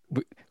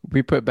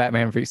 We put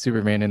Batman v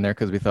Superman in there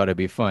because we thought it'd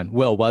be fun.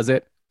 Well, was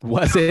it?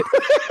 Was it?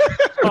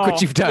 Look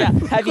what you've done.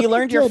 Yeah. Have you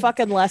learned your Good.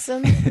 fucking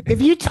lesson?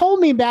 If you told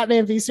me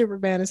Batman v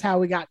Superman is how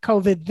we got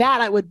COVID,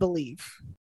 that I would believe.